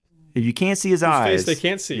 You can't see his eyes. Face they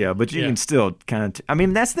can't see. Yeah, but you can still kind of... I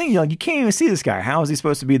mean, that's the thing. You can't even see this guy. How is he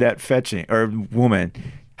supposed to be that fetching? Or woman.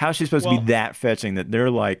 How is she supposed to be that fetching that they're,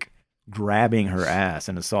 like, grabbing her ass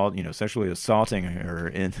and sexually assaulting her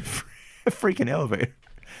in the freaking elevator?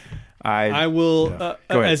 I will,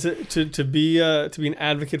 to be an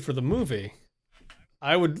advocate for the movie,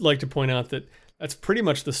 I would like to point out that that's pretty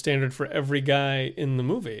much the standard for every guy in the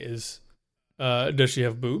movie is, does she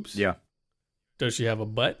have boobs? Yeah. Does she have a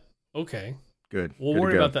butt? Okay. Good. We'll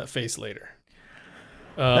worry about that face later.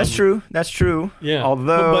 That's true. Yeah.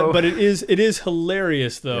 Although, but it is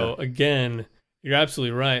hilarious though. Yeah. Again, you're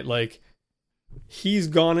absolutely right. Like, he's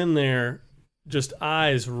gone in there just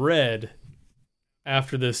eyes red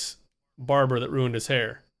after this barber that ruined his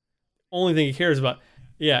hair. Only thing he cares about.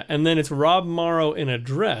 Yeah. And then it's Rob Morrow in a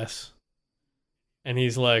dress. And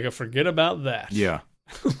he's like, forget about that. Yeah.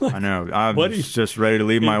 Like, I know. I'm just ready to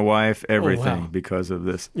leave my wife, everything, because of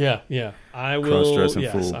this. Yeah. I will.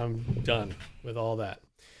 Yes, fool. I'm done with all that.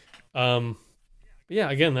 Yeah,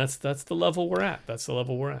 again, that's the level we're at.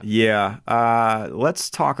 Yeah. Let's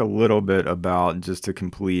talk a little bit about, just to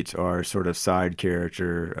complete our sort of side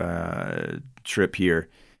character trip here,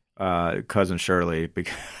 Cousin Shirley,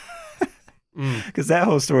 because that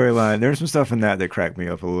whole storyline, there's some stuff in that cracked me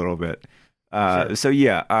up a little bit. Sure. So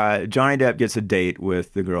Johnny Depp gets a date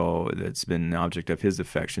with the girl that's been the object of his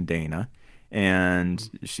affection, Dana,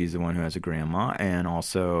 and she's the one who has a grandma. And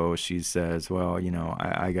also she says, well, I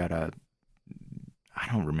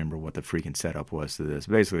don't remember what the freaking setup was to this.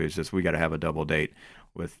 Basically, it's just, we got to have a double date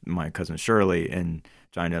with my cousin Shirley. And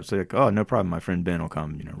Johnny Depp's like, oh, no problem. My friend Ben will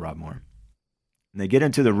come, Rob Moore. And they get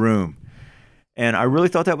into the room. And I really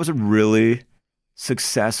thought that was a really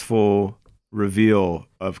successful reveal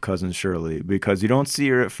of Cousin Shirley, because you don't see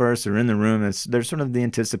her at first. They're in the room. There's sort of the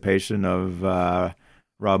anticipation of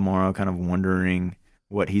Rob Morrow kind of wondering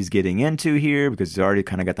what he's getting into here, because he's already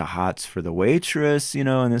kind of got the hots for the waitress,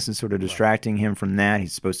 and this is sort of distracting him from that.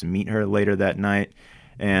 He's supposed to meet her later that night.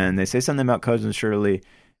 And they say something about Cousin Shirley,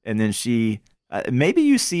 and then she, maybe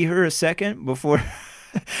you see her a second before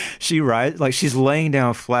she rises, like she's laying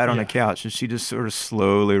down flat on a couch, and she just sort of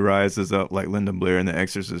slowly rises up like Linda Blair in The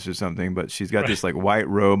Exorcist or something, but she's got this like white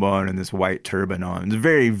robe on and this white turban on. It's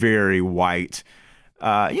very, very white.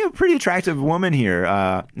 Pretty attractive woman here.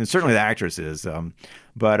 And certainly the actress is.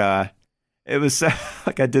 But it was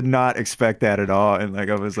like, I did not expect that at all. And like,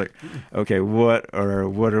 I was like, okay, what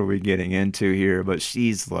are we getting into here? But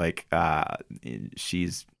she's like,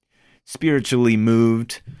 she's spiritually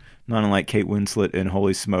moved, not unlike Kate Winslet in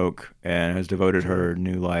Holy Smoke, and has devoted her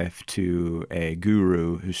new life to a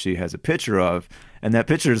guru who she has a picture of. And that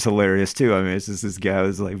picture is hilarious too. I mean, it's just this guy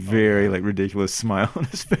with like very like ridiculous smile on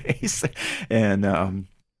his face. And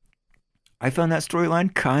I found that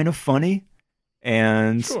storyline kind of funny.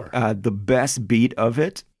 And the best beat of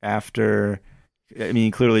it, after I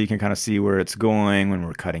mean, clearly you can kind of see where it's going when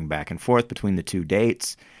we're cutting back and forth between the two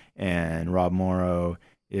dates. And Rob Morrow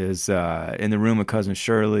is in the room with Cousin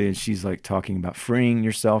Shirley, and she's like talking about freeing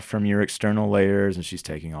yourself from your external layers, and she's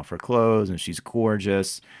taking off her clothes, and she's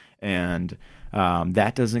gorgeous. And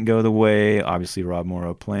that doesn't go the way, obviously, Rob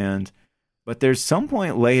Morrow planned. But there's some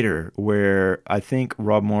point later where I think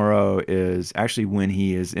Rob Morrow is actually when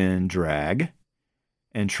he is in drag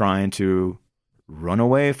and trying to run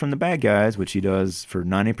away from the bad guys, which he does for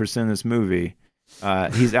 90% of this movie.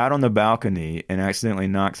 He's out on the balcony and accidentally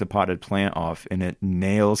knocks a potted plant off, and it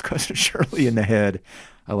nails Cousin Shirley in the head.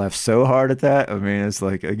 I laughed so hard at that. I mean, it's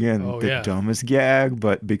like, again, dumbest gag,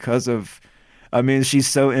 but because of, I mean, she's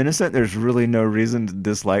so innocent, there's really no reason to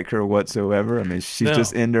dislike her whatsoever. I mean, she's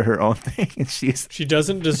just into her own thing, and she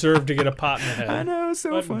doesn't deserve to get a pot in the head. I know, it's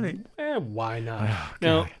so funny. Why not?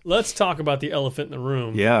 Now, let's talk about the elephant in the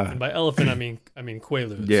room. Yeah. And by elephant, I mean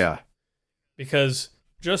Quaaludes. Yeah. Because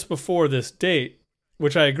just before this date,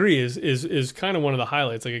 which I agree is kind of one of the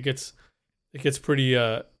highlights. Like it gets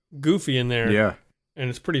pretty goofy in there. Yeah. And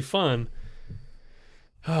it's pretty fun.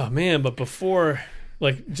 Oh man, but before,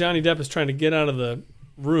 like, Johnny Depp is trying to get out of the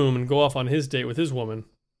room and go off on his date with his woman,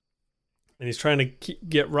 and he's trying to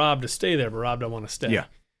get Rob to stay there, but Rob don't want to stay. Yeah.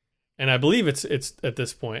 And I believe it's at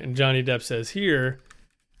this point, and Johnny Depp says, "Here,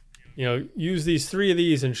 use these 3 of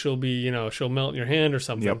these, and she'll melt in your hand or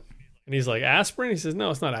something." Yep. And he's like, "Aspirin?" He says, "No,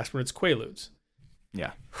 it's not aspirin. It's Quaaludes."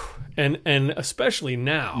 Yeah. And especially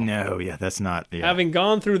now. No, yeah, that's not. Yeah. Having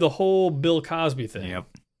gone through the whole Bill Cosby thing. Yep.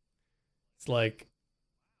 It's like,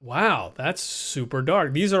 wow, that's super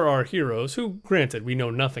dark. These are our heroes who, granted, we know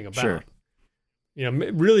nothing about. Sure.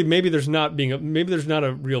 Really, maybe there's not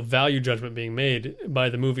a real value judgment being made by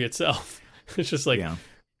the movie itself. It's just like,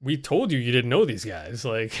 we told you didn't know these guys.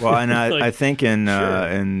 Like, well, and like, I think in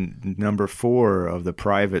number 4 of the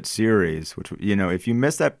Private series, which, if you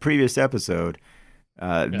missed that previous episode,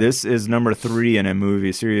 this is number 3 in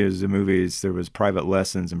a series of movies. There was Private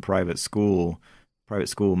Lessons and Private School,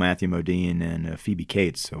 Matthew Modine and Phoebe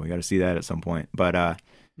Cates. So we got to see that at some point. But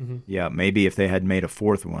yeah, maybe if they had made a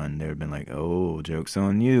 4th one, they would have been like, "Oh, joke's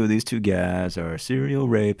on you. These 2 guys are serial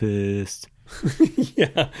rapists."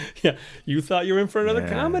 yeah. You thought you were in for another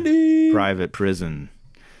comedy. Private Prison.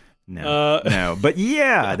 No. But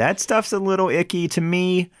yeah, that stuff's a little icky to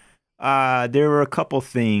me. There were a couple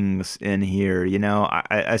things in here,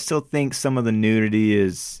 I still think some of the nudity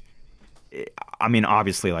is, I mean,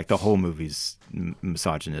 obviously, like, the whole movie's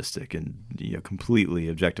misogynistic and completely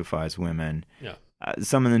objectifies women. Yeah.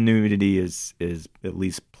 Some of the nudity is at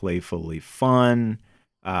least playfully fun.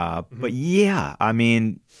 But yeah, I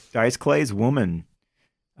mean, Dice Clay's woman,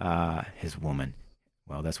 his woman,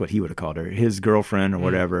 well, that's what he would have called her, his girlfriend or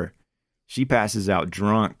whatever, she passes out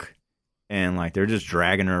drunk. And, like, they're just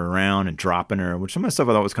dragging her around and dropping her, which some of the stuff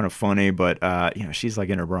I thought was kind of funny. But, she's, like,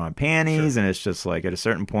 in her bra and panties. Sure. And it's just, like, at a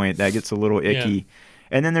certain point, that gets a little icky. Yeah.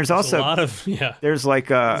 And then there's also a lot of, there's, like,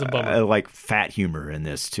 like fat humor in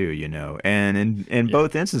this, too, And in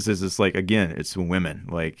both instances, it's, like, again, it's women.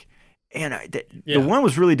 Like, and the one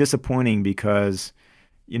was really disappointing because,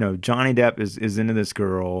 Johnny Depp is into this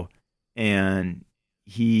girl. And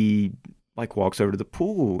he, like, walks over to the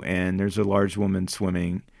pool. And there's a large woman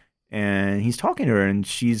swimming. And he's talking to her, and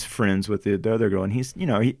she's friends with the other girl. And he's,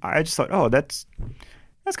 I just thought, oh, that's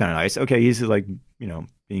kind of nice. Okay, he's like,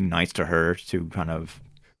 being nice to her to kind of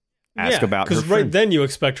ask about her. Because right then you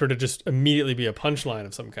expect her to just immediately be a punchline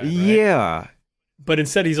of some kind. Right? Yeah. But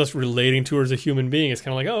instead, he's just relating to her as a human being. It's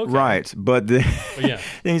kind of like, oh, okay. Right. But then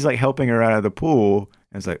he's like helping her out of the pool.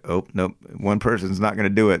 And it's like, oh, nope, one person's not going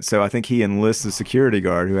to do it. So I think he enlists the security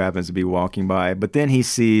guard who happens to be walking by. But then he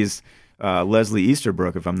sees Leslie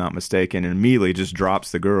Easterbrook, if I'm not mistaken, and immediately just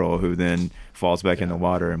drops the girl, who then falls back in the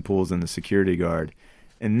water and pulls in the security guard.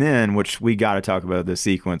 And then, which we got to talk about the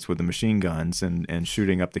sequence with the machine guns and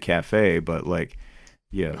shooting up the cafe, but like,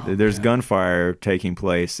 there's gunfire taking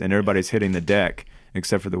place and everybody's hitting the deck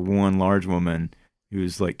except for the one large woman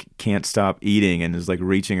who's like can't stop eating and is like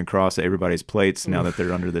reaching across everybody's plates now that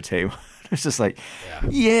they're under the table. It's just like,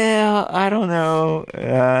 I don't know.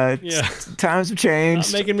 Times have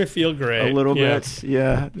changed. Not making me feel great. A little bit.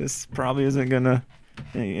 Yeah, this probably isn't gonna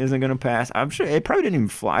pass. I'm sure it probably didn't even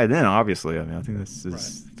fly then. Obviously, I mean, I think this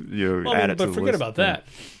is but forget about that.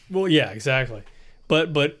 Well, yeah, exactly.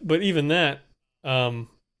 But even that, and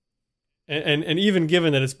even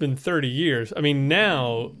given that it's been 30 years, I mean,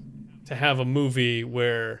 now to have a movie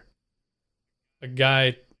where a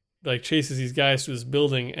guy like chases these guys to this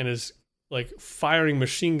building and is like firing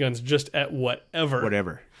machine guns just at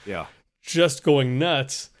whatever. Yeah. Just going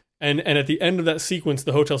nuts. And at the end of that sequence,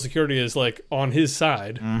 the hotel security is like on his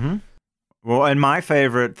side. Mm-hmm. Well, and my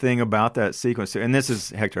favorite thing about that sequence, and this is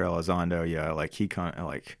Hector Elizondo, yeah, like he kind of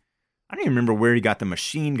like, I don't even remember where he got the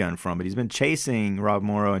machine gun from, but he's been chasing Rob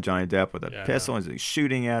Morrow and Johnny Depp with a pistol, and he's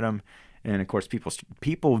shooting at him, and of course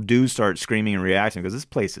people do start screaming and reacting because this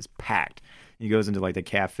place is packed. He goes into like the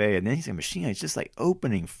cafe, and then he's a machine gun. He's just like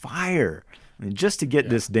opening fire, I mean, just to get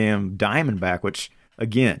this damn diamond back. Which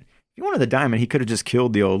again, if he wanted the diamond, he could have just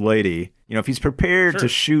killed the old lady. You know, if he's prepared to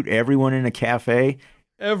shoot everyone in a cafe.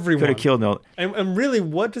 Everyone could have killed no. And really,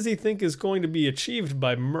 what does he think is going to be achieved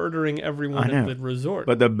by murdering everyone at the resort?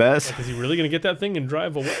 But the best, like, is he really going to get that thing and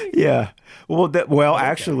drive away? Yeah. Well,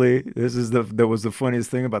 actually, that was the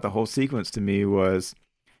funniest thing about the whole sequence to me was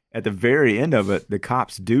at the very end of it, the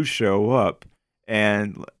cops do show up,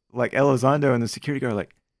 and like Elizondo and the security guard are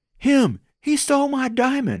like, he stole my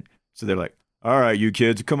diamond. So they're like, all right, you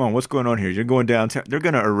kids, come on, what's going on here? You're going downtown. They're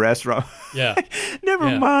going to arrest Rob. Yeah.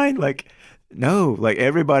 Never mind. Like. No, like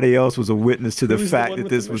everybody else was a witness to the fact that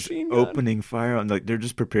this was opening fire on. Like they're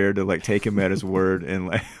just prepared to like take him at his word, and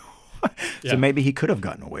like, so maybe he could have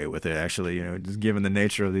gotten away with it. Actually, you know, just given the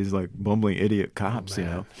nature of these like bumbling idiot cops. You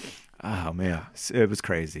know, oh man, it was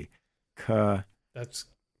crazy. That's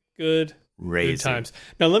good. Crazy. Good times.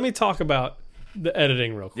 Now let me talk about the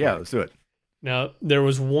editing real quick. Yeah, let's do it. Now there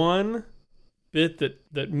was one bit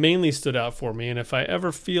that mainly stood out for me, and if I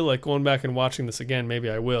ever feel like going back and watching this again, maybe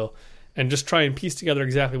I will. And just try and piece together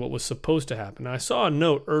exactly what was supposed to happen. Now, I saw a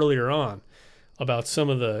note earlier on about some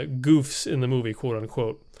of the goofs in the movie, quote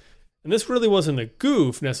unquote. And this really wasn't a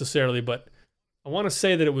goof necessarily, but I want to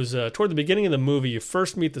say that it was toward the beginning of the movie. You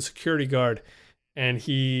first meet the security guard, and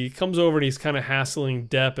he comes over and he's kind of hassling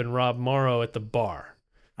Depp and Rob Morrow at the bar.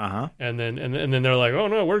 And then they're like, "Oh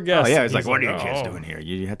no, we're guests." Oh yeah, he's like, "What are you kids doing here?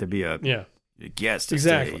 You have to be a guest."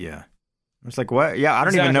 Exactly. Yeah. It's like, what? Yeah, I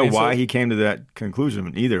don't even know why he came to that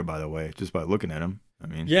conclusion either, by the way, just by looking at him. I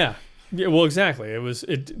mean. Yeah, well, exactly.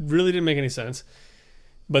 It really didn't make any sense.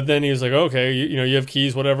 But then he was like, okay, you have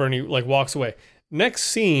keys, whatever, and he like walks away. Next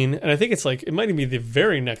scene, and I think it's like, it might even be the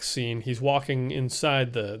very next scene, he's walking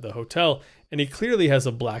inside the hotel, and he clearly has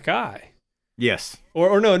a black eye. Yes.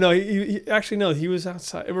 Or no, he actually, no, he was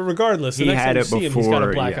outside. Regardless, the next time you see him, he's got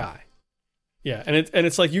a black eye. Yeah, and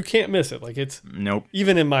it's like you can't miss it. Like it's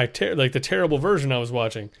even in my the terrible version I was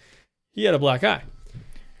watching, he had a black eye,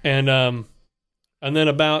 and then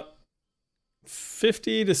about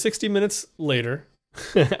 50 to 60 minutes later,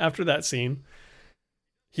 after that scene,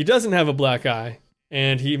 he doesn't have a black eye,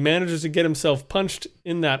 and he manages to get himself punched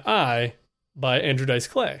in that eye by Andrew Dice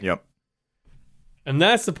Clay. Yep. And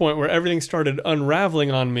that's the point where everything started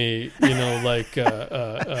unraveling on me, like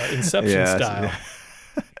Inception style. Yeah.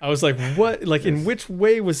 I was like, what? Like, in which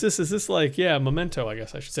way was this? Is this like, Memento, I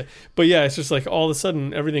guess I should say. But yeah, it's just like all of a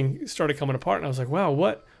sudden everything started coming apart. And I was like, wow,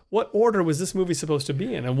 what order was this movie supposed to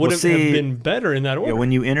be in? And would it have been better in that order? Yeah,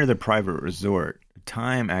 when you enter the private resort,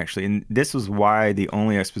 time actually, and this was why the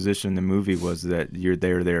only exposition in the movie was that you're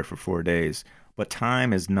there for 4 days. But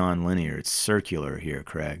time is non-linear. It's circular here,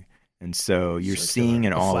 Craig. And so you're seeing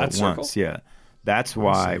it all at once. Yeah. That's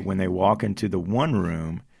why when they walk into the one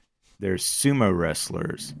room, there's sumo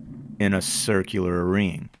wrestlers in a circular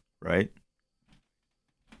ring, right?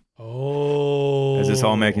 Oh. Is this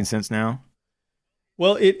all making sense now?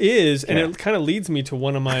 Well, it is, and it kind of leads me to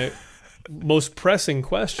one of my most pressing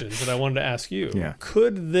questions that I wanted to ask you. Yeah.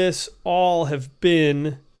 Could this all have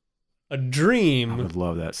been a dream? I would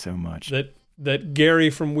love that so much. That Gary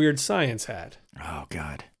from Weird Science had. Oh,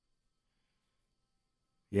 God.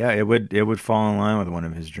 Yeah, it would fall in line with one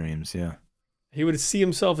of his dreams, yeah. He would see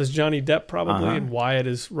himself as Johnny Depp probably, and Wyatt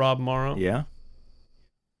as Rob Morrow. Yeah.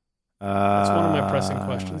 That's one of my pressing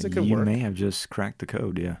questions. It could work. You may have just cracked the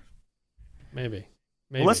code, yeah. Maybe.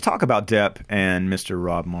 Well, let's talk about Depp and Mr.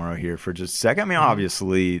 Rob Morrow here for just a second. I mean,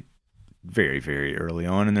 obviously, very, very early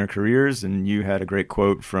on in their careers, and you had a great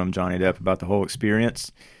quote from Johnny Depp about the whole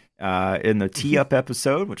experience in the Tee-Up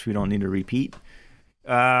episode, which we don't need to repeat.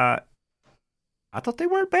 I thought they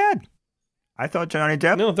weren't bad. I thought Johnny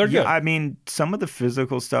Depp... No, they're good. I mean, some of the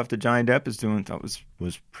physical stuff that Johnny Depp is doing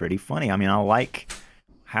was pretty funny. I mean, I like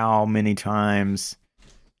how many times...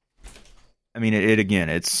 I mean,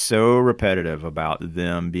 it's so repetitive about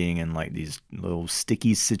them being in like these little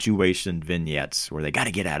sticky situation vignettes where they got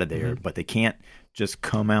to get out of there, but they can't just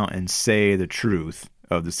come out and say the truth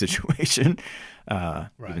of the situation,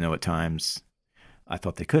 even though at times I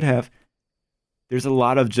thought they could have. There's a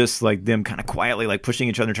lot of just like them kind of quietly like pushing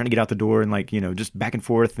each other, trying to get out the door and like, just back and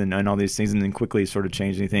forth and all these things, and then quickly sort of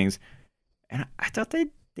changing things. And I thought they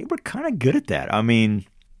were kind of good at that. I mean,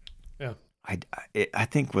 yeah. I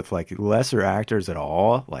think with like lesser actors at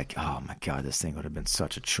all, like, oh my God, this thing would have been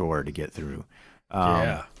such a chore to get through.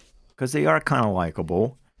 Because because they are kind of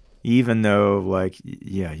likable, even though, like,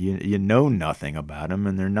 yeah, you know nothing about them,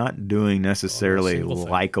 and they're not doing necessarily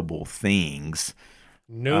likable things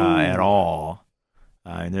at all.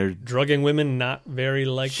 And they're drugging women, not very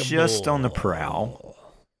likable. Just on the prowl.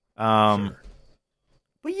 Sure.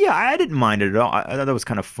 But yeah, I didn't mind it at all. I thought that was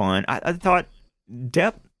kind of fun. I thought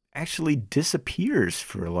Depp actually disappears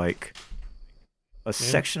for like a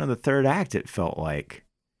section of the third act, it felt like,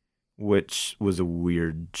 which was a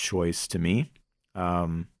weird choice to me.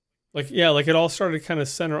 Like it all started kind of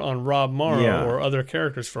center on Rob Morrow or other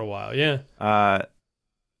characters for a while. Yeah.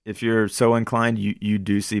 If you're so inclined, you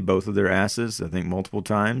do see both of their asses, I think, multiple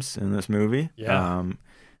times in this movie. Yeah.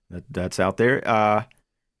 That's out there.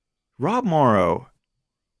 Rob Morrow,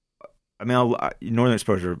 I mean, Northern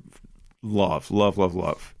Exposure, love.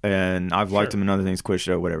 And I've liked him in other things, Quiz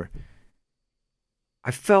Show, whatever. I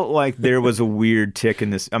felt like there was a weird tick in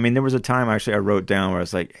this. I mean, there was a time actually I wrote down where I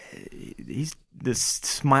was like, this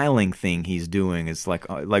smiling thing he's doing is like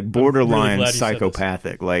borderline really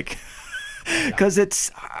psychopathic. Like, because it's,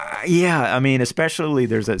 I mean, especially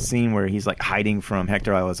there's that scene where he's like hiding from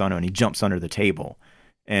Hector Elizondo and he jumps under the table.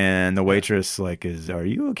 And the waitress like are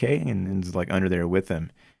you okay? And is like under there with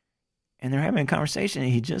him. And they're having a conversation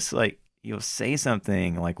and he just like, he'll say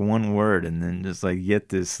something like one word and then just like get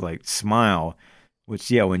this like smile, which,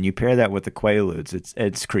 when you pair that with the Quaaludes,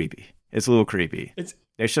 it's creepy. It's a little creepy.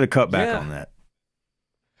 They should have cut back on that.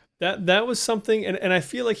 That was something, and I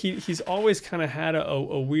feel like he's always kind of had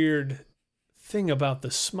a weird thing about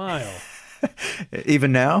the smile.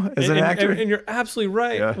 Even now, as an actor? And you're absolutely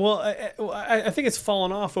right. Yeah. Well, I think it's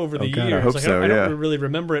fallen off over the years. I hope so, I don't really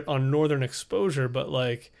remember it on Northern Exposure, but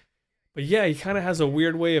yeah, he kind of has a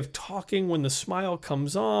weird way of talking when the smile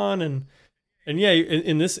comes on, and yeah,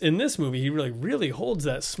 in this movie, he really holds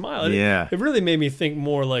that smile. It really made me think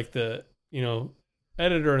more like the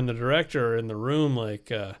editor and the director in the room,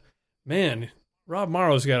 like, man, Rob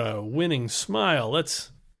Morrow's got a winning smile.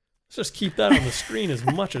 Let's just keep that on the screen as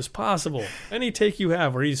much as possible. Any take you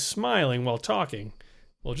have where he's smiling while talking,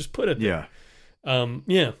 well, just put it there.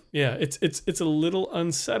 Yeah. It's a little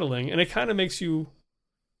unsettling, and it kind of makes you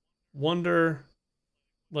wonder,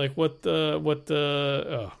 like, what the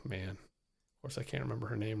oh man, of course I can't remember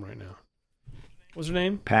her name right now. What's her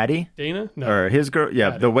name? Patty? Dana? No. Or his girl?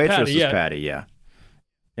 Yeah, Patty. The waitress Patty, was Patty. Yeah.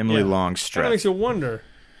 Emily Longstreth. Kind of makes you wonder.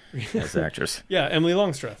 As actress. Yeah, Emily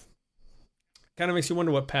Longstreth. Kind of makes you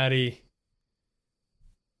wonder what Patty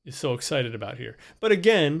is so excited about here. But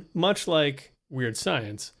again, much like Weird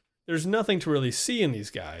Science, there's nothing to really see in these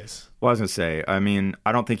guys. Well, I was going to say, I mean,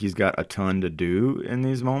 I don't think he's got a ton to do in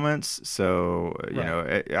these moments. So, you know,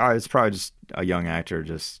 it's probably just a young actor,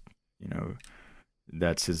 just,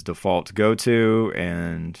 that's his default go-to.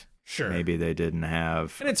 And maybe they didn't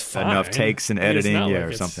have enough takes in editing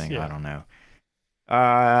or something. I don't know. But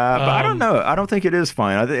I don't know. I don't think it is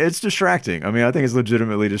fine. It's distracting. I mean, I think it's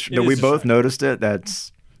legitimately distracting. We both noticed it.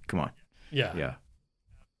 Come on. Yeah.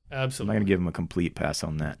 Absolutely. I'm not going to give him a complete pass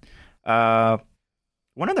on that.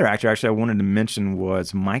 One other actor actually I wanted to mention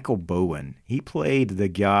was Michael Bowen. He played the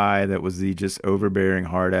guy that was the just overbearing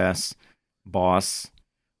hard-ass boss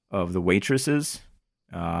of the waitresses.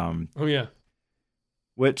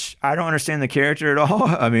 Which I don't understand the character at all.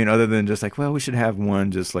 I mean, other than just like, well, we should have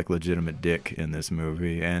one just like legitimate dick in this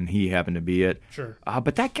movie, and he happened to be it. Sure.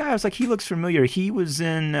 But that guy, I was like, he looks familiar. He was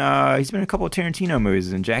in, he's been in a couple of Tarantino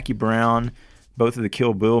movies, in Jackie Brown, both of the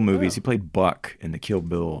Kill Bill movies. He played Buck in the Kill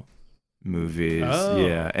Bill movies.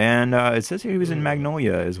 Yeah. And it says here he was in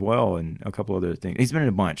Magnolia as well, and a couple other things. He's been in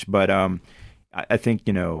a bunch, but I think,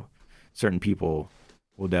 certain people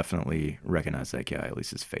will definitely recognize that guy, at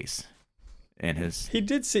least his face. And he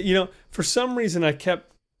did say, for some reason I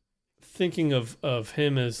kept thinking of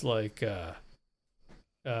him as like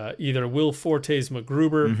either Will Forte's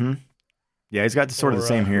MacGruber. Mm-hmm. Yeah, he's got the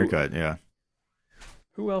same haircut. Yeah.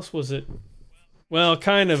 Who else was it? Well,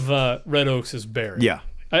 kind of Red Oaks is Barry. Yeah.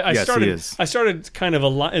 I started kind of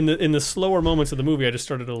in the slower moments of the movie. I just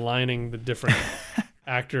started aligning the different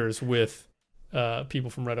actors with people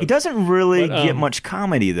from Red Oaks. He doesn't really get much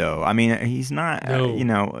comedy, though. I mean, he's not,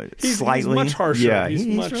 slightly. He's much harsher. Yeah, he's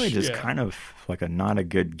really just kind of like not a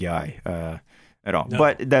good guy at all. No.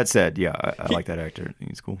 But that said, I like that actor. I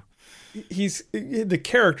think he's cool. The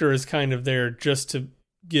character is kind of there just to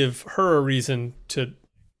give her a reason to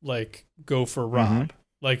like go for Rob. Mm-hmm.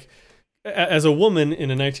 Like, as a woman in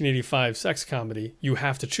a 1985 sex comedy, you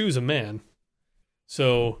have to choose a man.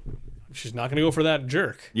 So she's not going to go for that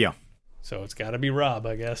jerk. Yeah. So it's got to be Rob,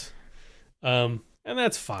 I guess. And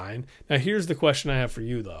that's fine. Now, here's the question I have for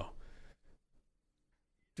you, though.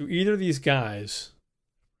 Do either of these guys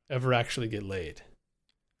ever actually get laid?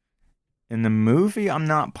 In the movie, I'm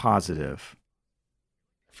not positive.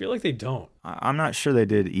 I feel like they don't. I'm not sure they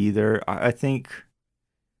did either. I think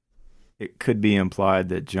it could be implied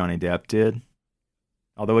that Johnny Depp did.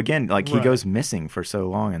 Although, again, like, he goes missing for so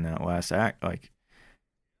long in that last act. Like,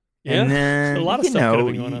 yeah, and then, a lot of stuff could have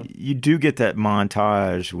been going on. You do get that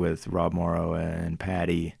montage with Rob Morrow and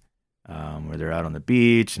Patty where they're out on the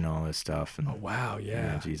beach and all this stuff. And, oh, wow,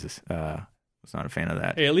 yeah. Jesus. I was not a fan of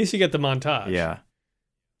that. Hey, at least you get the montage. Yeah.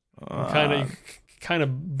 Kind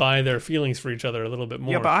of buy their feelings for each other a little bit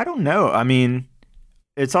more. Yeah, but I don't know. I mean,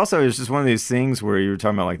 it's just one of these things where you were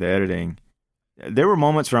talking about, like, the editing. There were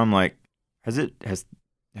moments where I'm like,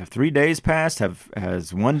 have 3 days passed?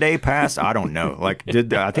 Has 1 day passed? I don't know. Like,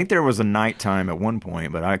 I think there was a nighttime at one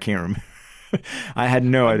point, but I can't remember. I had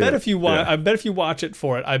no idea. I bet if you watch it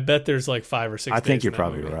for it, I bet there's like 5 or 6 days. I think you're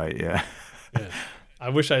probably right. Yeah. Yeah. I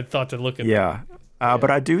wish I had thought to look at that.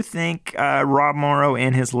 But I do think Rob Morrow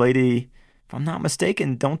and his lady, if I'm not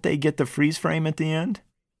mistaken, don't they get the freeze frame at the end?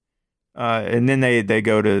 And then they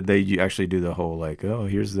actually do the whole, like, oh,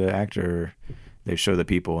 here's the actor. They show the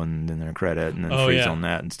people and then their credit and then freeze on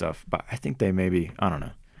that and stuff. But I think they I don't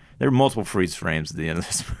know. There are multiple freeze frames at the end of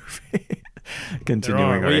this movie.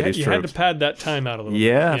 Continuing our 80s tropes. You had to pad that time out a little bit.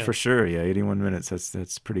 Yeah, for sure. Yeah, 81 minutes.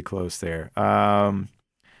 That's pretty close there.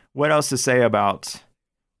 What else to say about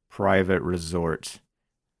Private Resort?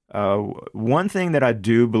 One thing that I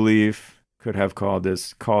do believe could have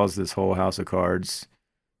caused this whole House of Cards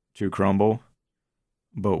to crumble,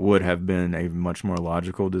 but would have been a much more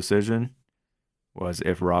logical decision, was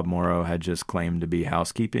if Rob Morrow had just claimed to be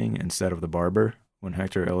housekeeping instead of the barber when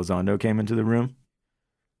Hector Elizondo came into the room.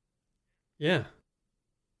 Yeah.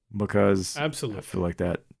 Because absolutely, I feel like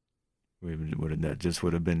that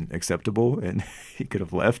would have been acceptable and he could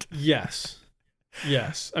have left. Yes.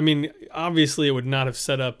 I mean, obviously it would not have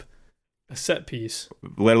set up a set piece.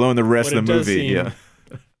 Let alone the rest of the movie.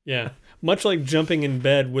 Yeah. Much like jumping in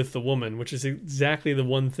bed with the woman, which is exactly the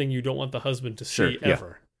one thing you don't want the husband to see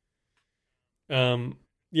ever.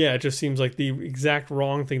 It just seems like the exact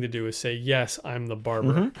wrong thing to do is say, yes, I'm the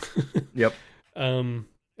barber. Mm-hmm. Yep. And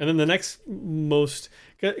then the next most,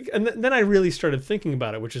 and then I really started thinking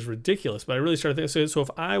about it, which is ridiculous, but I really started thinking, so if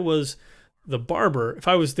I was the barber, if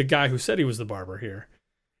I was the guy who said he was the barber here,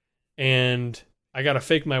 and I got to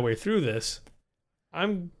fake my way through this,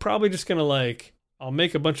 I'm probably just going to I'll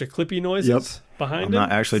make a bunch of clippy noises behind him. I'm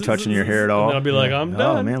not actually touching your hair at all. And I'll be like, I'm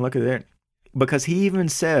done. Oh, man, look at that. Because he even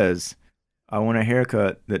says, I want a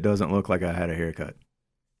haircut that doesn't look like I had a haircut.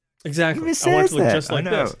 Exactly. He even says I want it to look that. just like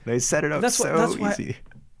this. They set it up that's easy.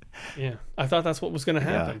 Yeah, I thought that's what was going to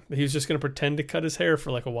happen. Yeah. He was just going to pretend to cut his hair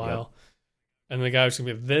for like a while. Yep. And the guy was going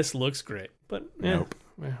to be, this looks great. But nope.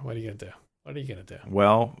 What are you going to do? What are you going to do?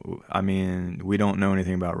 Well, I mean, we don't know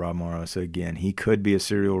anything about Rob Morrow. So again, he could be a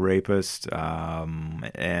serial rapist.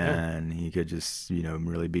 And he could just,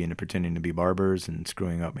 really be into pretending to be barbers and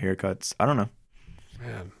screwing up haircuts. I don't know.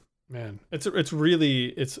 Man, it's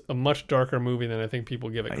a much darker movie than I think people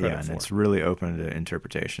give it credit for. And it's really open to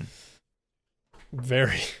interpretation.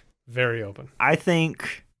 Very, very open. I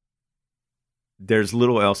think there's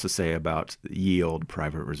little else to say about Ye Olde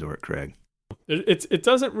Private Resort, Craig. It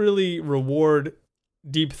doesn't really reward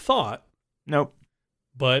deep thought. Nope.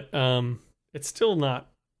 But it's still not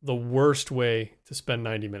the worst way to spend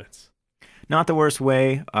 90 minutes. Not the worst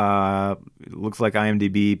way. It looks like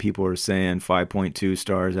IMDb people are saying 5.2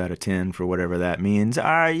 stars out of 10 for whatever that means.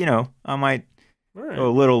 I might go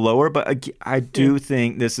a little lower, but I do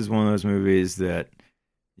think this is one of those movies that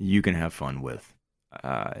you can have fun with.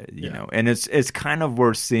 And it's kind of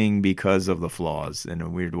worth seeing because of the flaws in a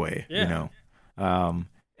weird way. And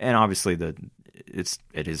obviously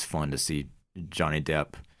it is fun to see Johnny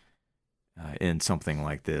Depp in something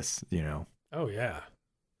like this. Oh yeah.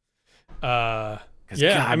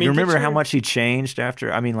 You remember how much he changed after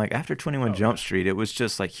 21 Jump Street. It was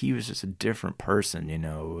just like he was just a different person. It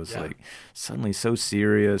was like suddenly so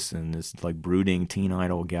serious and this like brooding teen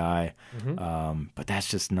idol guy. Mm-hmm. But that's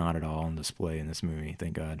just not at all on display in this movie.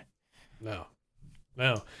 Thank God. No,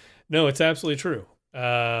 it's absolutely true.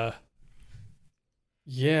 I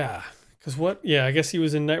guess he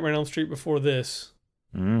was in Nightmare on Elm Street before this.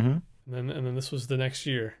 Mm-hmm. And then this was the next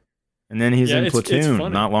year. And then he's in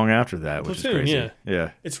Platoon not long after that, which is crazy.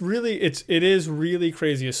 Yeah. It is really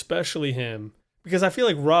crazy, especially him, because I feel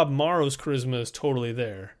like Rob Morrow's charisma is totally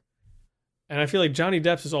there. And I feel like Johnny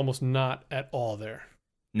Depp's is almost not at all there.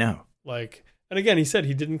 No. And again, he said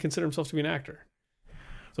he didn't consider himself to be an actor.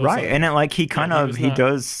 So right. And he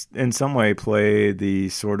does in some way play the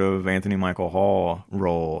sort of Anthony Michael Hall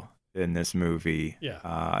role in this movie.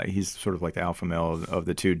 Yeah. He's sort of like the alpha male of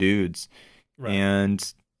the two dudes. Right.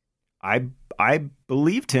 And I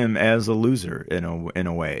believed him as a loser in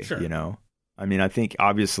a way, Sure. you know. I mean, I think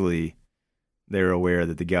obviously they're aware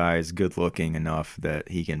that the guy is good looking enough that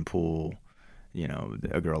he can pull, you know,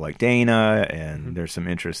 a girl like Dana, and there's some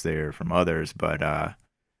interest there from others. But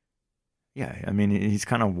yeah, I mean, he's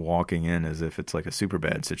kind of walking in as if it's like a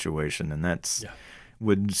Superbad situation, and that's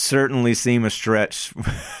would certainly seem a stretch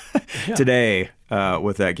today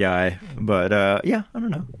with that guy. But yeah, I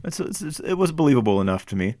don't know. It was believable enough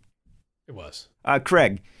to me. It was.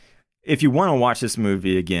 Craig, if you want to watch this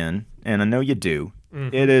movie again, and I know you do,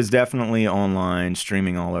 it is definitely online,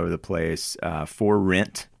 streaming all over the place for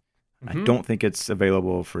rent. I don't think it's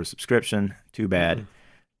available for subscription. Too bad.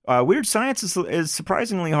 Weird Science is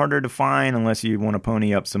surprisingly harder to find unless you want to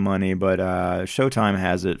pony up some money, but Showtime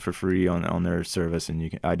has it for free on their service,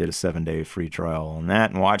 and I did a 7-day free trial on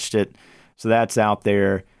that and watched it. So that's out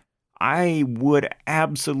there. I would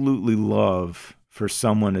absolutely love for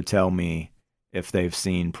someone to tell me if they've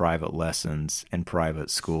seen Private Lessons and Private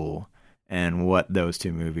School and what those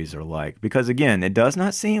two movies are like. Because, again, it does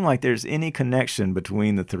not seem like there's any connection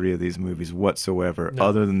between the three of these movies whatsoever,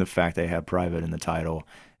 other than the fact they have Private in the title.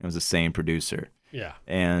 It was the same producer. Yeah.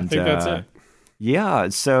 And I think that's it. Yeah,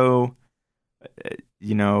 so,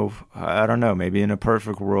 you know, I don't know. Maybe in a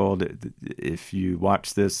perfect world, if you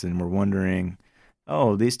watch this and were wondering,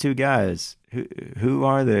 oh, these two guys, who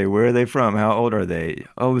are they? Where are they from? How old are they?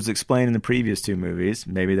 Oh, it was explained in the previous two movies.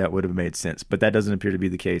 Maybe that would have made sense, but that doesn't appear to be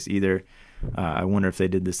the case either. I wonder if they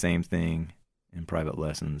did the same thing in Private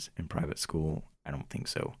Lessons and Private School. I don't think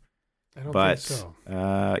so. I don't think so.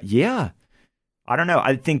 Yeah. I don't know.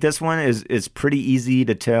 I think this one is pretty easy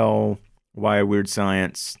to tell why Weird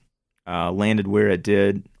Science landed where it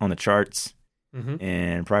did on the charts,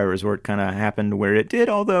 and Private Resort kind of happened where it did,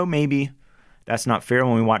 although maybe that's not fair.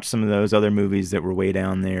 When we watch some of those other movies that were way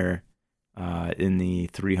down there in the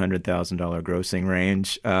 $300,000 grossing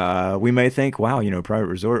range, we may think, wow, you know, Private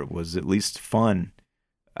Resort was at least fun.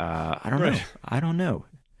 I don't know. I don't know.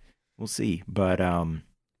 We'll see. But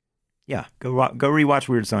yeah, go rewatch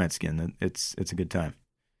Weird Science again. It's a good time.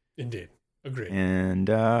 Indeed. Agreed. And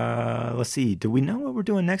let's see. Do we know what we're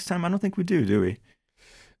doing next time? I don't think we do we?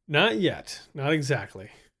 Not yet. Not exactly.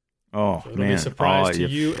 Oh, So it'll man. be a surprise to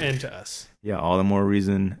you and to us. Yeah, all the more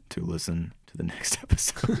reason to listen to the next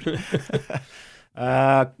episode.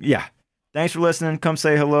 Yeah. Thanks for listening. Come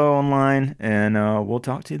say hello online, and we'll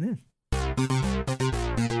talk to you then.